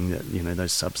believing that, you know,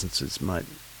 those substances might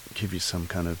give you some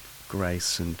kind of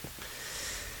grace and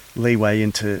leeway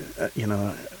into, you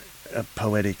know, a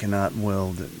poetic and art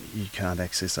world that you can't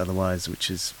access otherwise,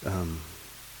 which is,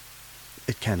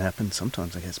 it can happen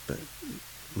sometimes, I guess, but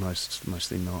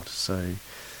mostly not. So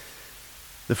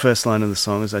the first line of the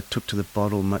song is, I took to the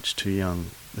bottle much too young.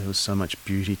 There was so much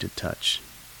beauty to touch.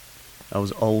 I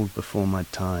was old before my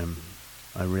time.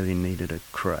 I really needed a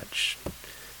crutch.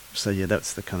 So yeah,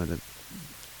 that's the kind of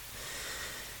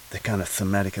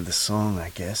thematic of the song, I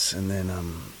guess. And then,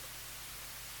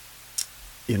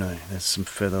 you know, there's some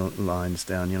further lines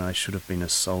down. You know, I should have been a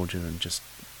soldier and just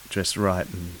dressed right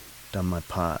and done my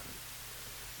part,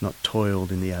 not toiled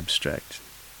in the abstract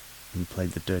and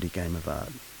played the dirty game of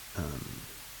art.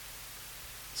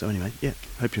 So anyway, yeah,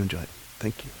 hope you enjoy it.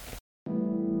 Thank you.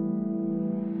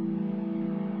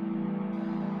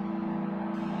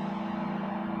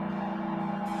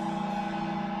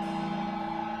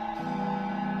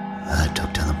 I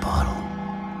took to the bottle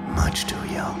much too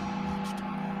young.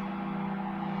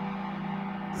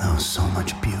 There was so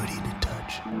much beauty to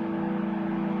touch.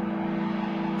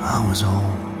 I was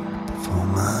old before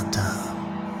my time.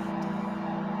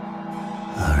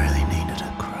 I really needed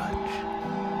a crutch.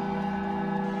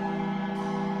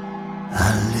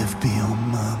 I lived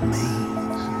beyond my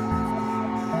means.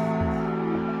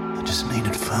 I just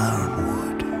needed fire and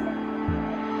wood.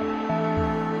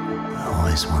 I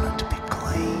always wanted to be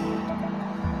clean.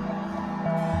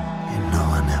 You know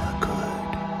I never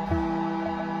could.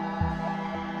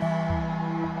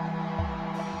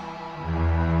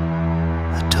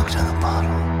 I took to the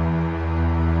bottle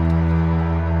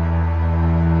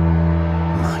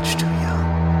much too young.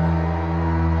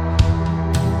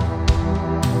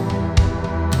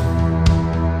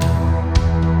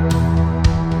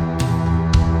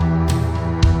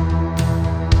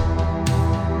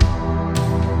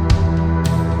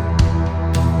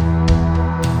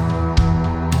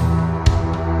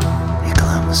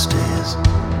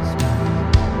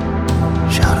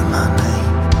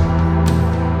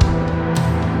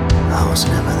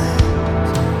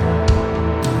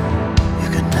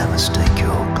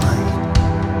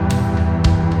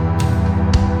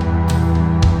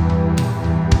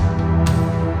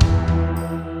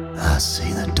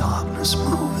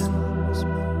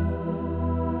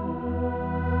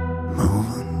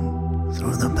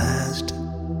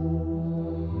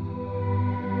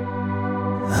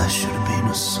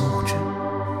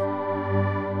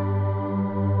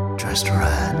 Dressed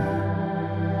right,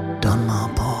 done my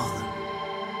part.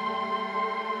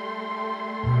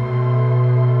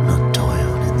 Not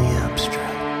toiled in the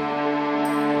abstract.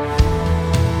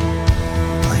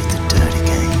 Played the dirty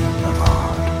game of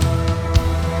art.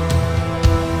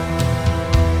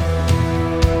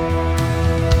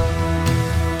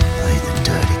 Played the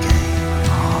dirty game of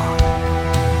art.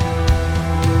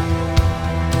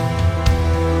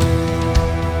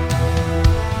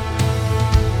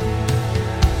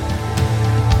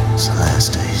 So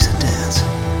last days of dancing,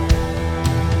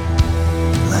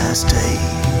 last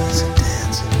days of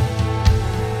dancing,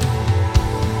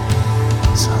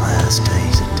 so last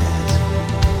days of dancing,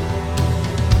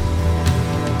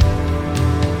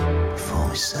 before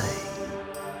we say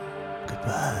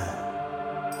goodbye.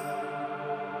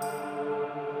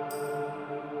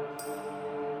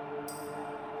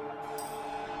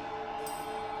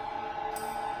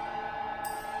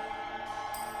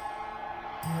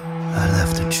 I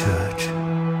left the church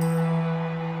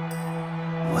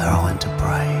where I went to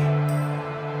pray.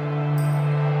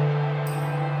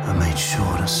 I made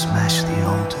sure to smash the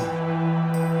altar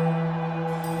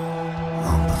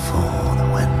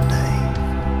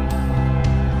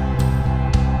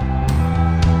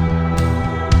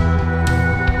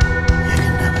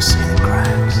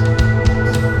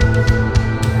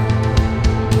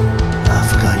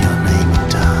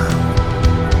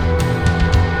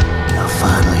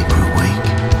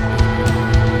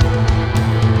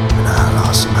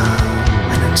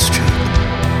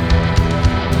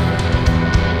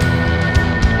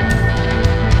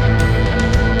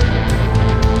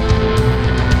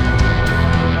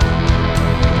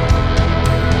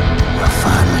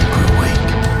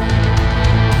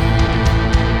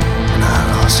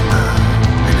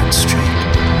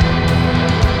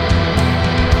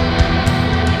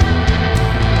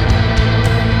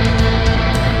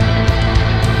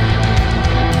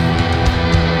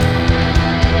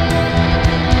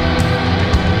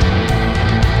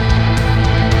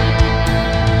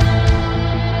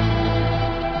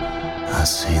I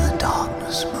see the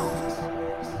darkness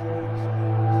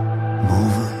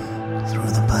moving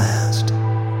through the past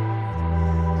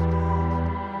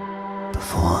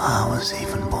before I was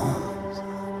even born,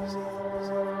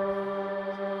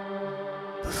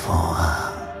 before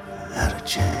I had a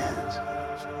chance.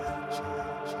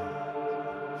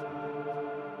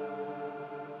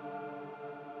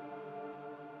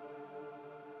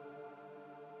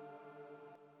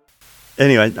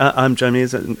 Anyway, I'm Joe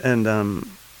Meares, and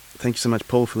thank you so much,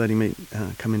 Paul, for letting me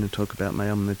come in and talk about my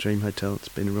album, The Dream Hotel. It's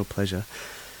been a real pleasure.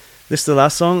 This is the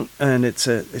last song, and it's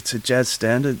a jazz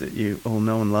standard that you all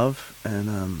know and love.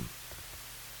 And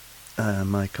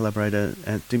my collaborator,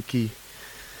 Ant Dimke,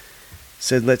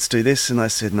 said, let's do this. And I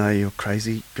said, no, you're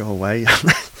crazy. Go away.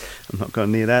 I'm not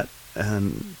going near that.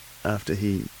 And after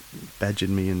he badgered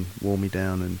me and wore me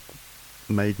down and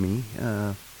made me,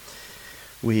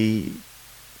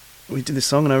 we did this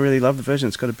song, and I really love the version.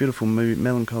 It's got a beautiful mood,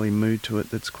 melancholy mood to it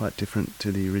that's quite different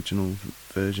to the original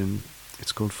version.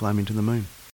 It's called Fly Me to the Moon.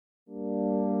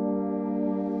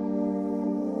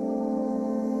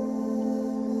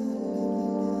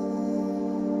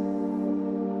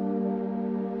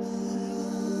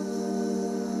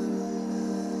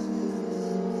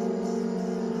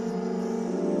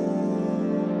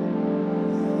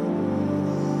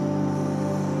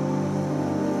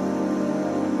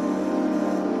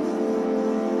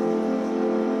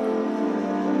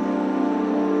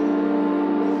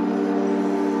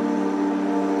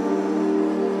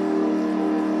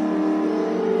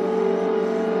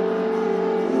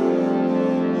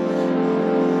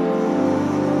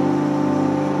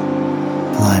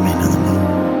 Fly me to the moon.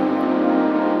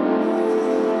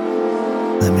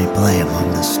 Let me play among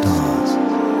the stars.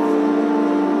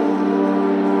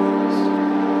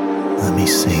 Let me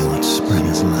see what spring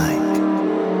is like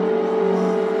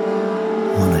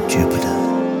on a Jupiter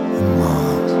and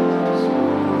Mars.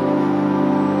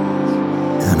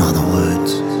 In other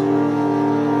words,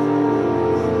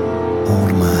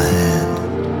 hold my hand.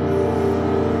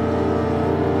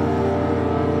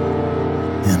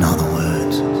 In other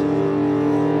words,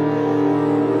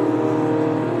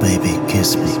 baby,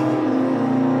 kiss me.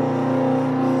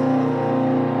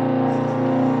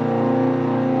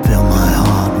 Fill my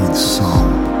heart with song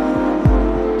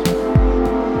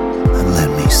and let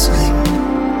me sing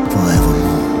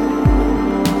forevermore.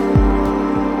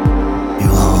 You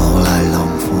are all I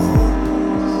long for,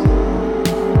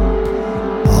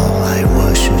 all I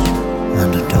worship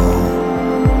and adore.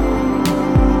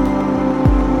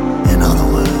 In other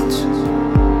words,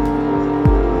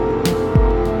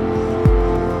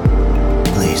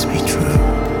 please be true.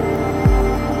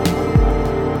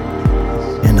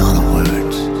 In other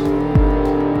words,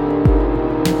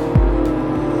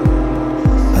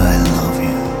 I love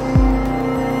you.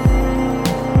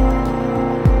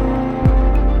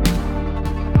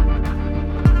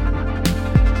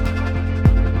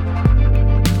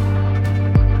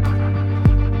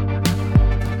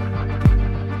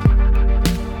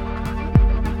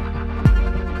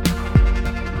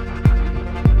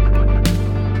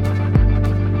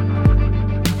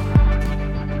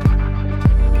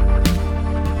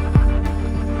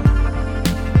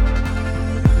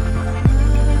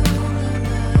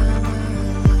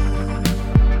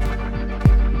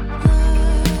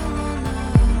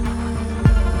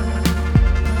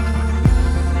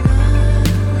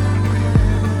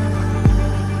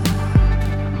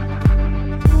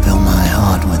 Fill my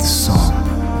heart with song.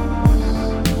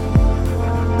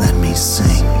 Let me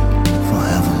sing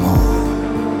forevermore.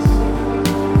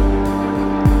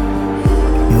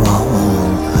 You are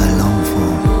all I long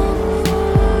for,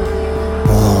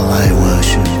 all I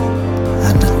worship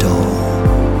and adore.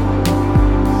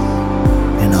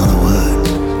 In other words,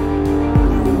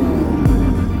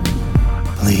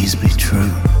 please be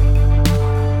true.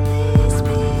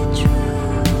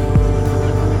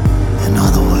 In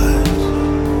other words,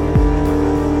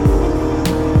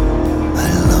 I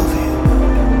love you.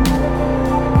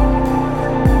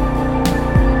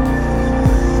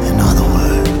 In other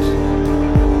words,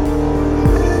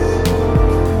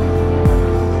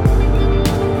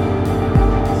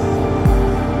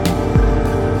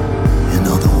 in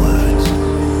other words,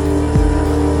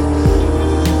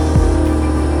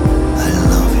 I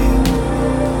love you.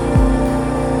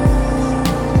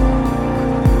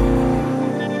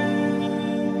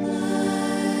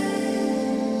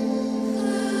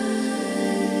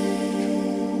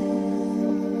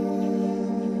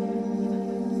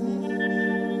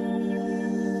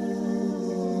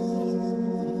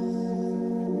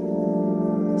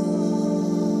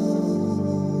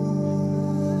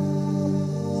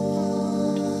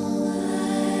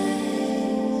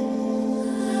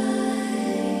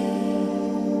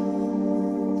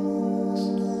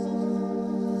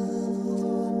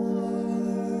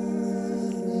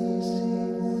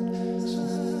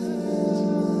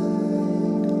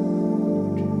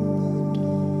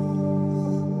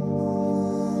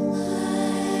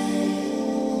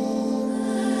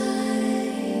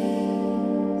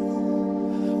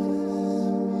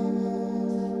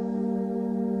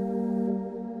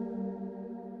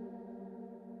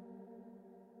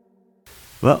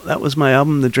 Well, that was my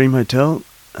album, The Dream Hotel.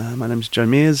 My name's Joe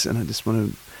Meares, and I just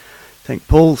want to thank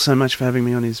Paul so much for having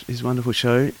me on his wonderful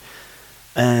show.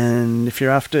 And if you're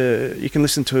after, you can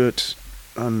listen to it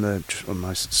on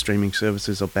most streaming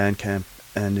services or Bandcamp.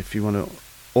 And if you want to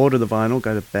order the vinyl,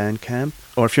 go to Bandcamp.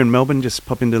 Or if you're in Melbourne, just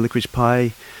pop into Licorice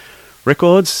Pie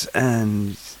Records,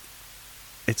 and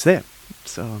it's there.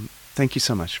 So thank you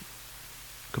so much.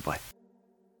 Goodbye.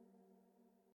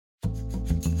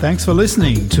 Thanks for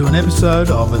listening to an episode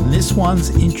of And This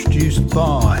One's Introduced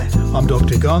By. I'm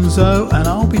Dr. Gonzo, and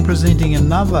I'll be presenting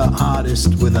another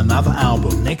artist with another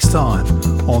album next time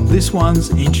on This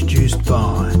One's Introduced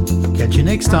By. Catch you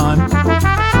next time.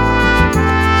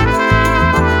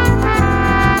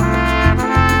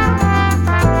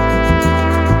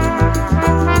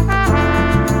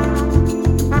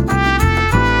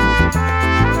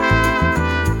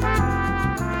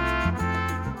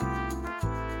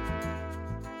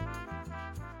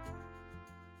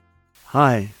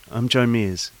 Hi, I'm Joe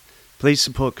Meares. Please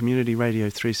support Community Radio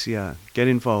 3CR. Get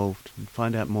involved and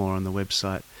find out more on the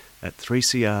website at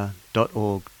 3cr.org.au.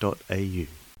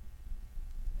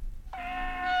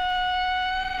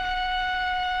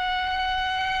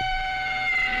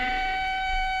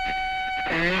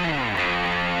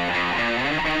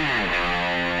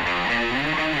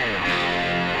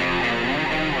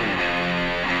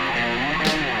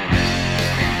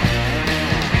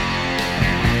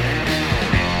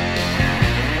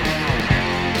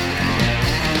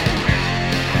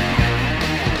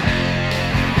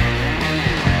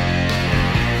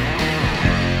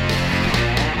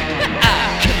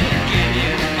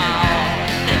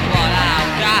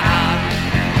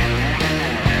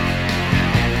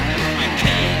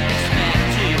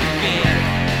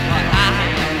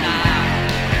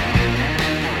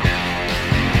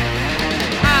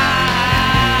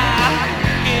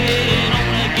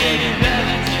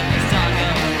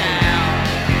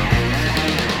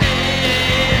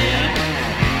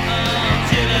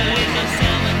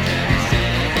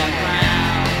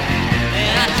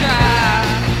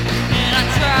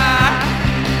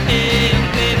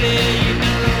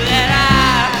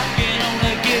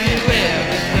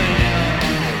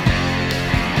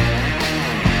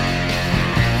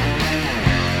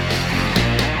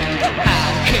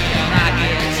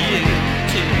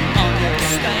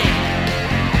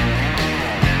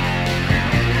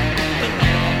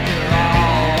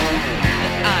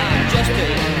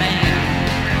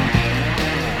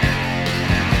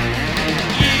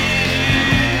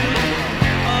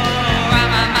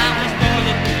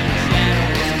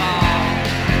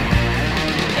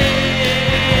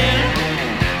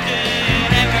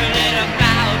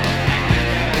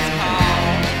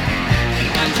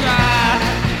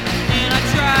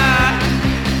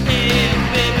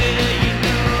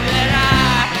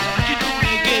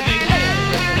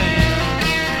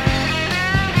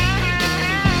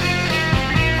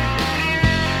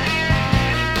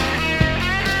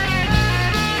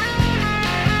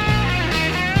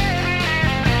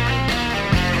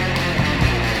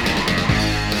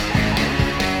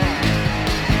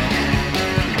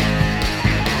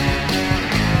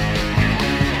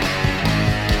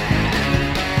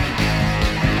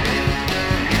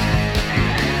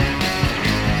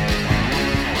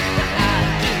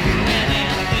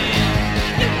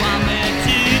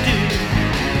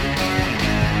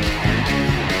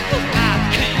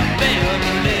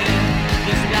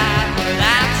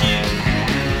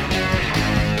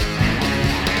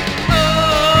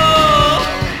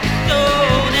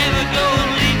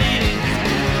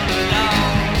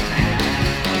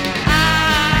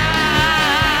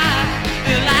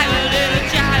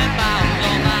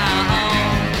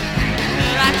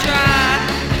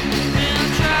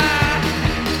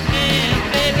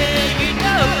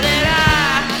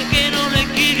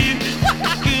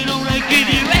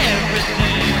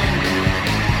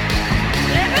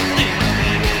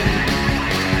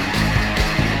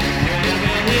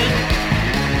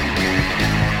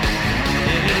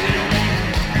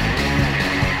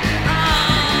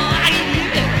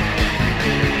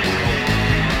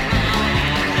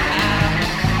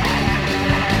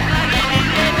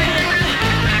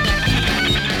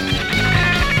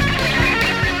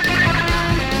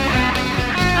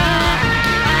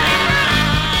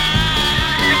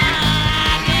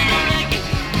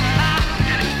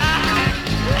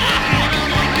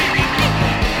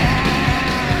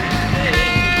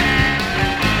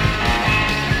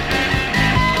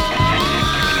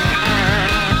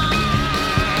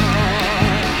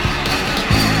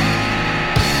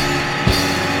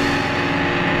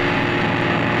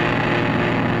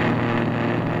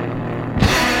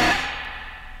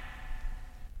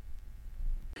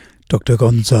 Dr.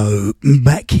 Gonzo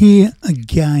back here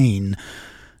again,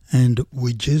 and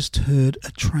we just heard a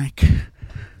track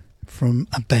from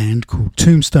a band called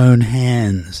Tombstone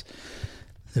Hands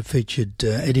that featured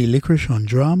Eddie Licorice on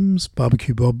drums,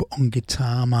 Barbecue Bob on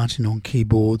guitar, Martin on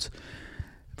keyboards,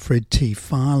 Fred T.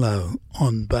 Farlow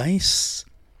on bass,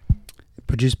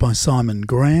 produced by Simon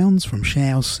Grounds from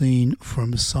Shower Scene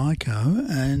from Psycho,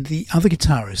 and the other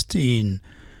guitarist in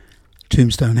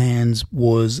Tombstone Hands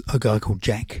was a guy called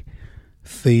Jack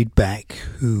Feedback,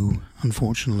 who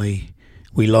unfortunately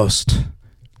we lost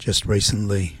just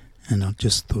recently, and I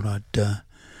just thought I'd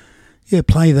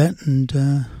play that and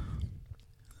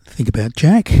think about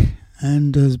Jack.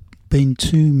 And there's been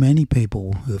too many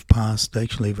people who have passed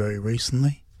actually very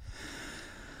recently,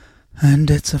 and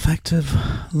it's a fact of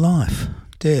life,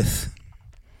 death.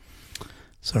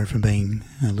 Sorry for being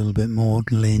a little bit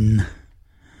maudlin.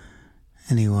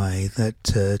 Anyway,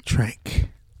 that track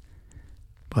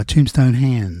by Tombstone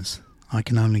Hands, I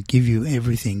Can Only Give You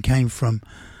Everything, came from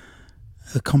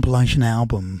a compilation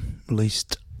album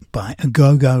released by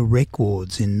Go-Go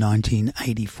Records in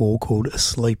 1984 called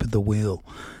Asleep at the Wheel,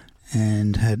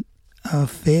 and had a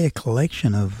fair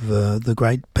collection of the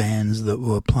great bands that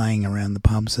were playing around the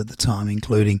pubs at the time,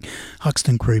 including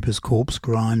Huxton Creepers, Corpse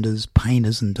Grinders,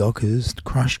 Painters and Dockers,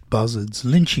 Crushed Buzzards,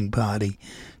 Lynching Party,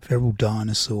 Feral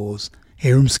Dinosaurs,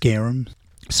 Harem Scarum,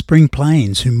 Spring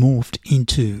Plains, who morphed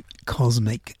into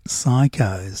Cosmic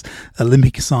Psychos,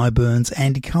 Olympic Sideburns,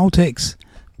 Andy Coltex,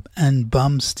 and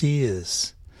Bum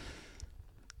Steers,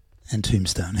 and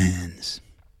Tombstone Hands.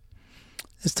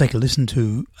 Let's take a listen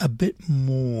to a bit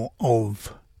more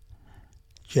of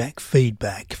Jack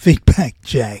Feedback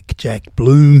Jack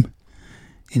Bloom,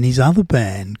 in his other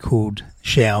band called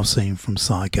Shower Scene from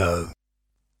Psycho.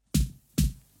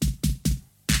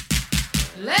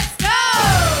 Let's go!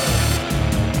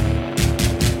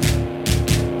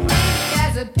 Pretty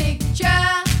as a picture,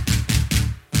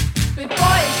 but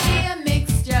boy is she a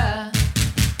mixture.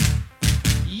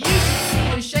 You should see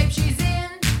the shape she's in.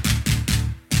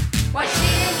 What she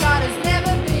ain't got has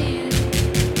never been.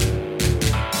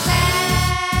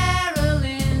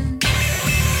 Carolyn, Carolyn,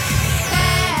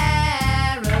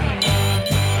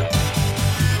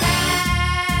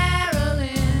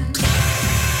 Carolyn,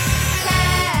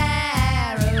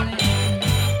 Carolyn.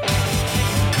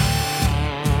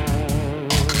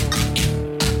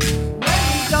 When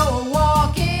we go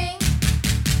walking,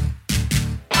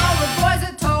 all the boys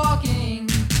are talking.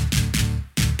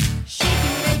 She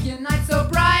can make your night so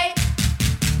bright.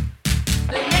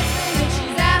 The next minute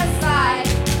she's out of sight.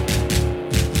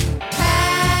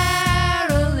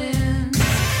 Carolyn,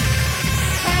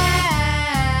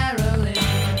 Carolyn,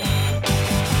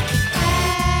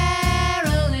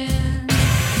 Carolyn,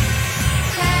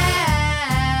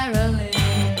 Carolyn.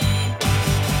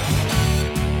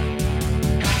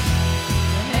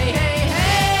 Hey, hey,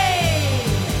 hey.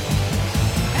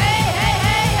 Hey, hey,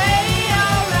 hey, hey,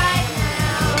 all right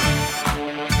now.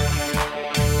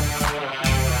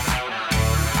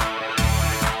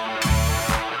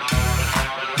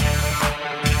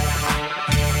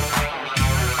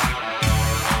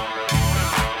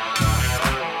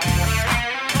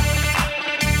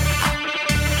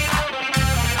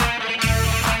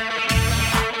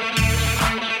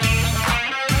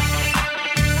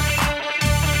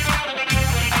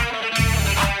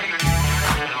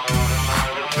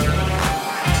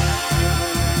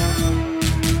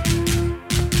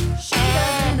 She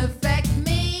doesn't affect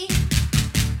me,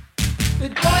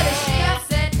 but boy does she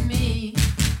upset me.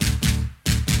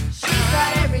 She's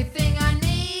got everything I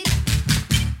need,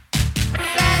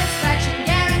 satisfaction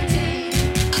guaranteed.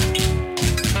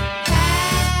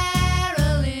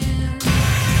 Carolyn,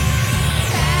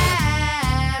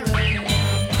 Carolyn, Carolyn,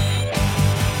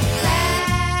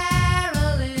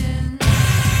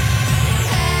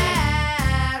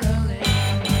 Carolyn.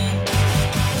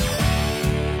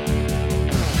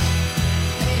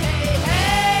 Hey, hey,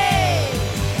 hey.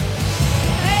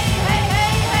 Hey, hey,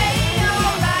 hey, hey,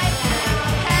 all right now.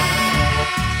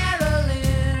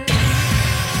 Carolyn,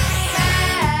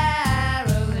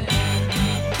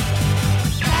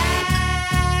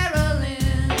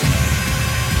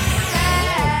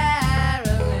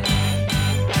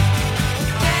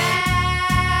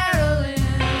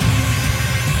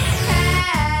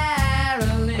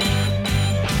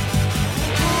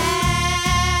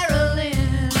 Carolyn,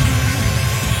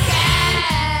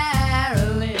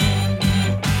 Carolyn,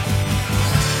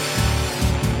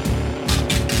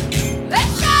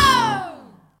 let's go!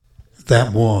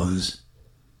 That was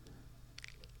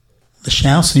the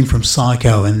Shower Scene from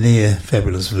Psycho and their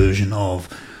fabulous version of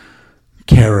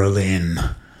Carolyn.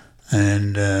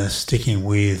 And sticking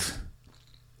with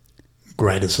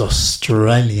greatest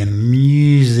Australian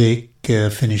music.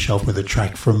 Finish off with a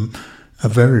track from a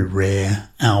very rare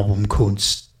album called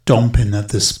Stompin' at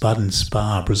the Spud and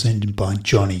Spa, presented by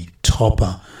Johnny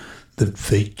Topper, that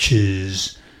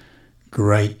features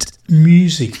great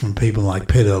music from people like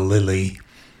Peter Lilly,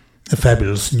 the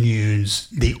Fabulous Nudes,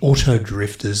 the Auto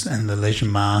Drifters and the Leisure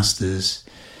Masters,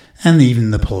 and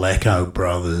even the Palaco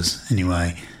Brothers.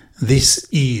 Anyway, this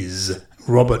is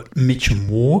Robert Mitchum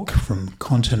Walk from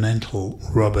Continental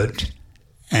Robert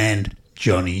and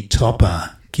Johnny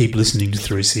Topper. Keep listening to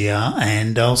 3CR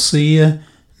and I'll see you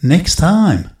next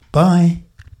time. Bye.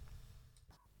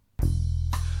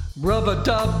 Rubber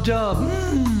dub dub,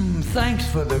 thanks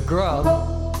for the grub.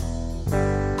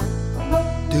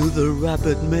 Do the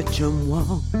Robert Mitchum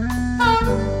walk.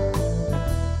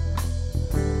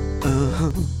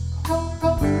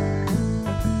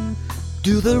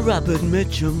 Do the Robert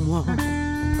Mitchum walk.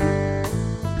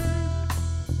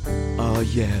 Oh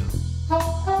yeah.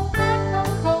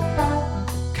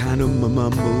 Kind of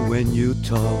mumble when you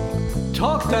talk.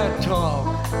 Talk that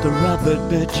talk. The Robert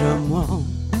Mitchum walk.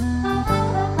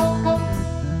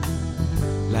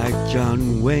 Like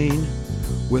John Wayne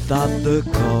without the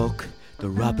cork. The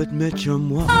Robert Mitchum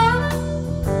walk.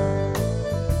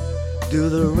 Do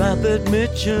the Robert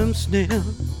Mitchum sniff.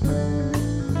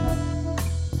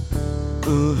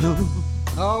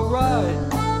 All right.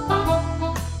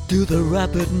 Do the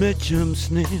Robert Mitchum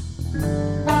sniff.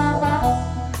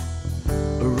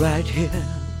 Right here.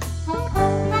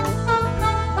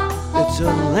 It's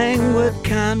a languid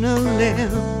kind of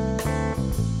limp.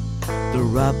 The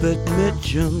Robert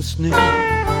Mitchum sniff.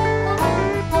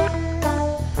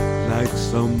 Like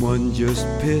someone just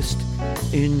pissed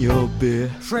in your beer.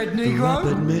 Fred The Negro.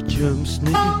 Robert Mitchum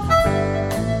sniff.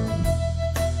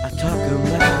 I talk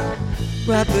about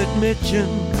Robert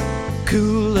Mitchum,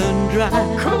 cool and dry.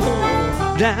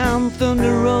 Cool. Down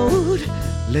Thunder Road,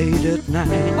 late at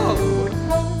night. Oh.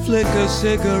 Flick a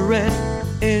cigarette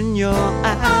in your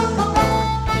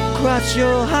eye. Cross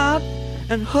your heart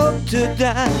and hope to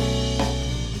die.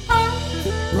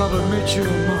 Robert Mitchum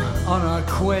on a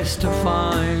quest to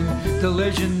find the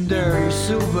legendary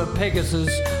silver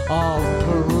Pegasus of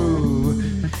Peru.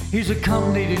 He's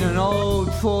accompanied in an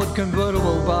old Ford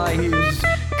convertible by his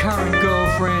current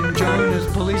girlfriend, Joan, as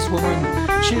policewoman.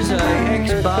 She's a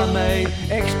ex-barmaid,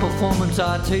 ex-performance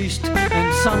artiste,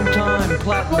 and sometime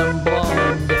platinum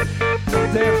blonde.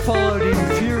 They're followed in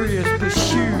furious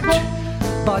pursuit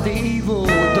by the evil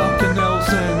Dr.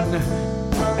 Nelson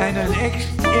and an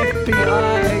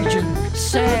ex-FBI agent,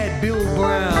 Sad Bill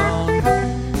Brown.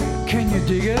 Can you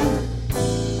dig it?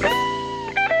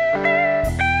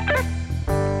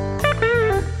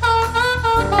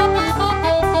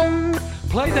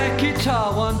 Play that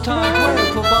guitar one time, play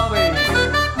it for Bobby.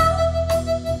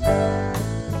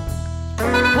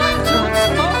 Play it till it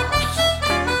smokes.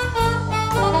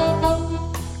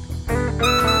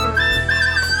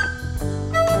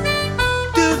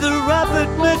 Do the Robert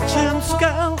Mitchum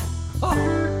skull.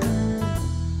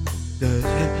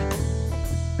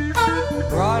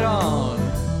 Right on.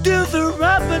 Do the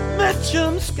Robert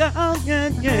Mitchum skull, yeah,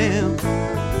 yeah.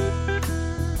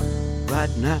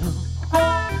 Right now,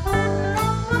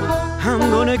 I'm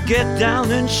gonna get down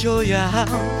and show you how.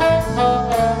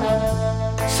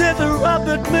 Say the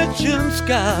Robert Mitchum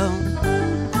skull.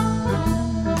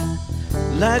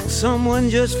 Like someone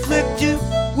just flicked you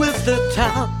with the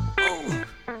towel. Oh,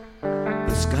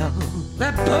 the skull.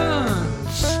 That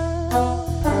burns.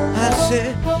 I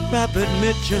said Robert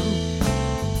Mitchum,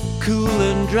 cool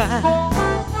and dry.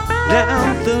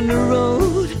 Down Thunder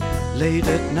Road, late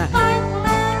at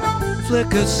night.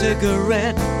 Flick a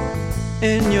cigarette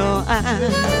in your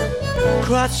eye.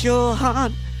 Cross your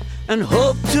heart and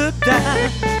hope to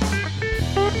die.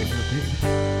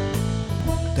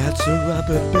 That's a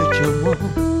Robert Mitchum walk.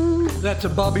 That's a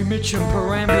Bobby Mitchum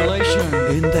perambulation.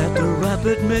 Ain't that the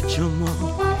Robert Mitchum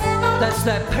walk? That's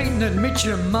that Peyton and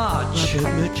Mitchum march.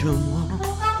 Robert Mitchum walk.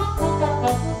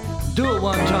 Do it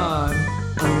one time.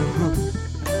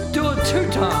 Do it 2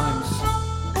 times.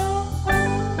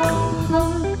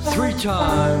 3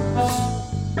 times.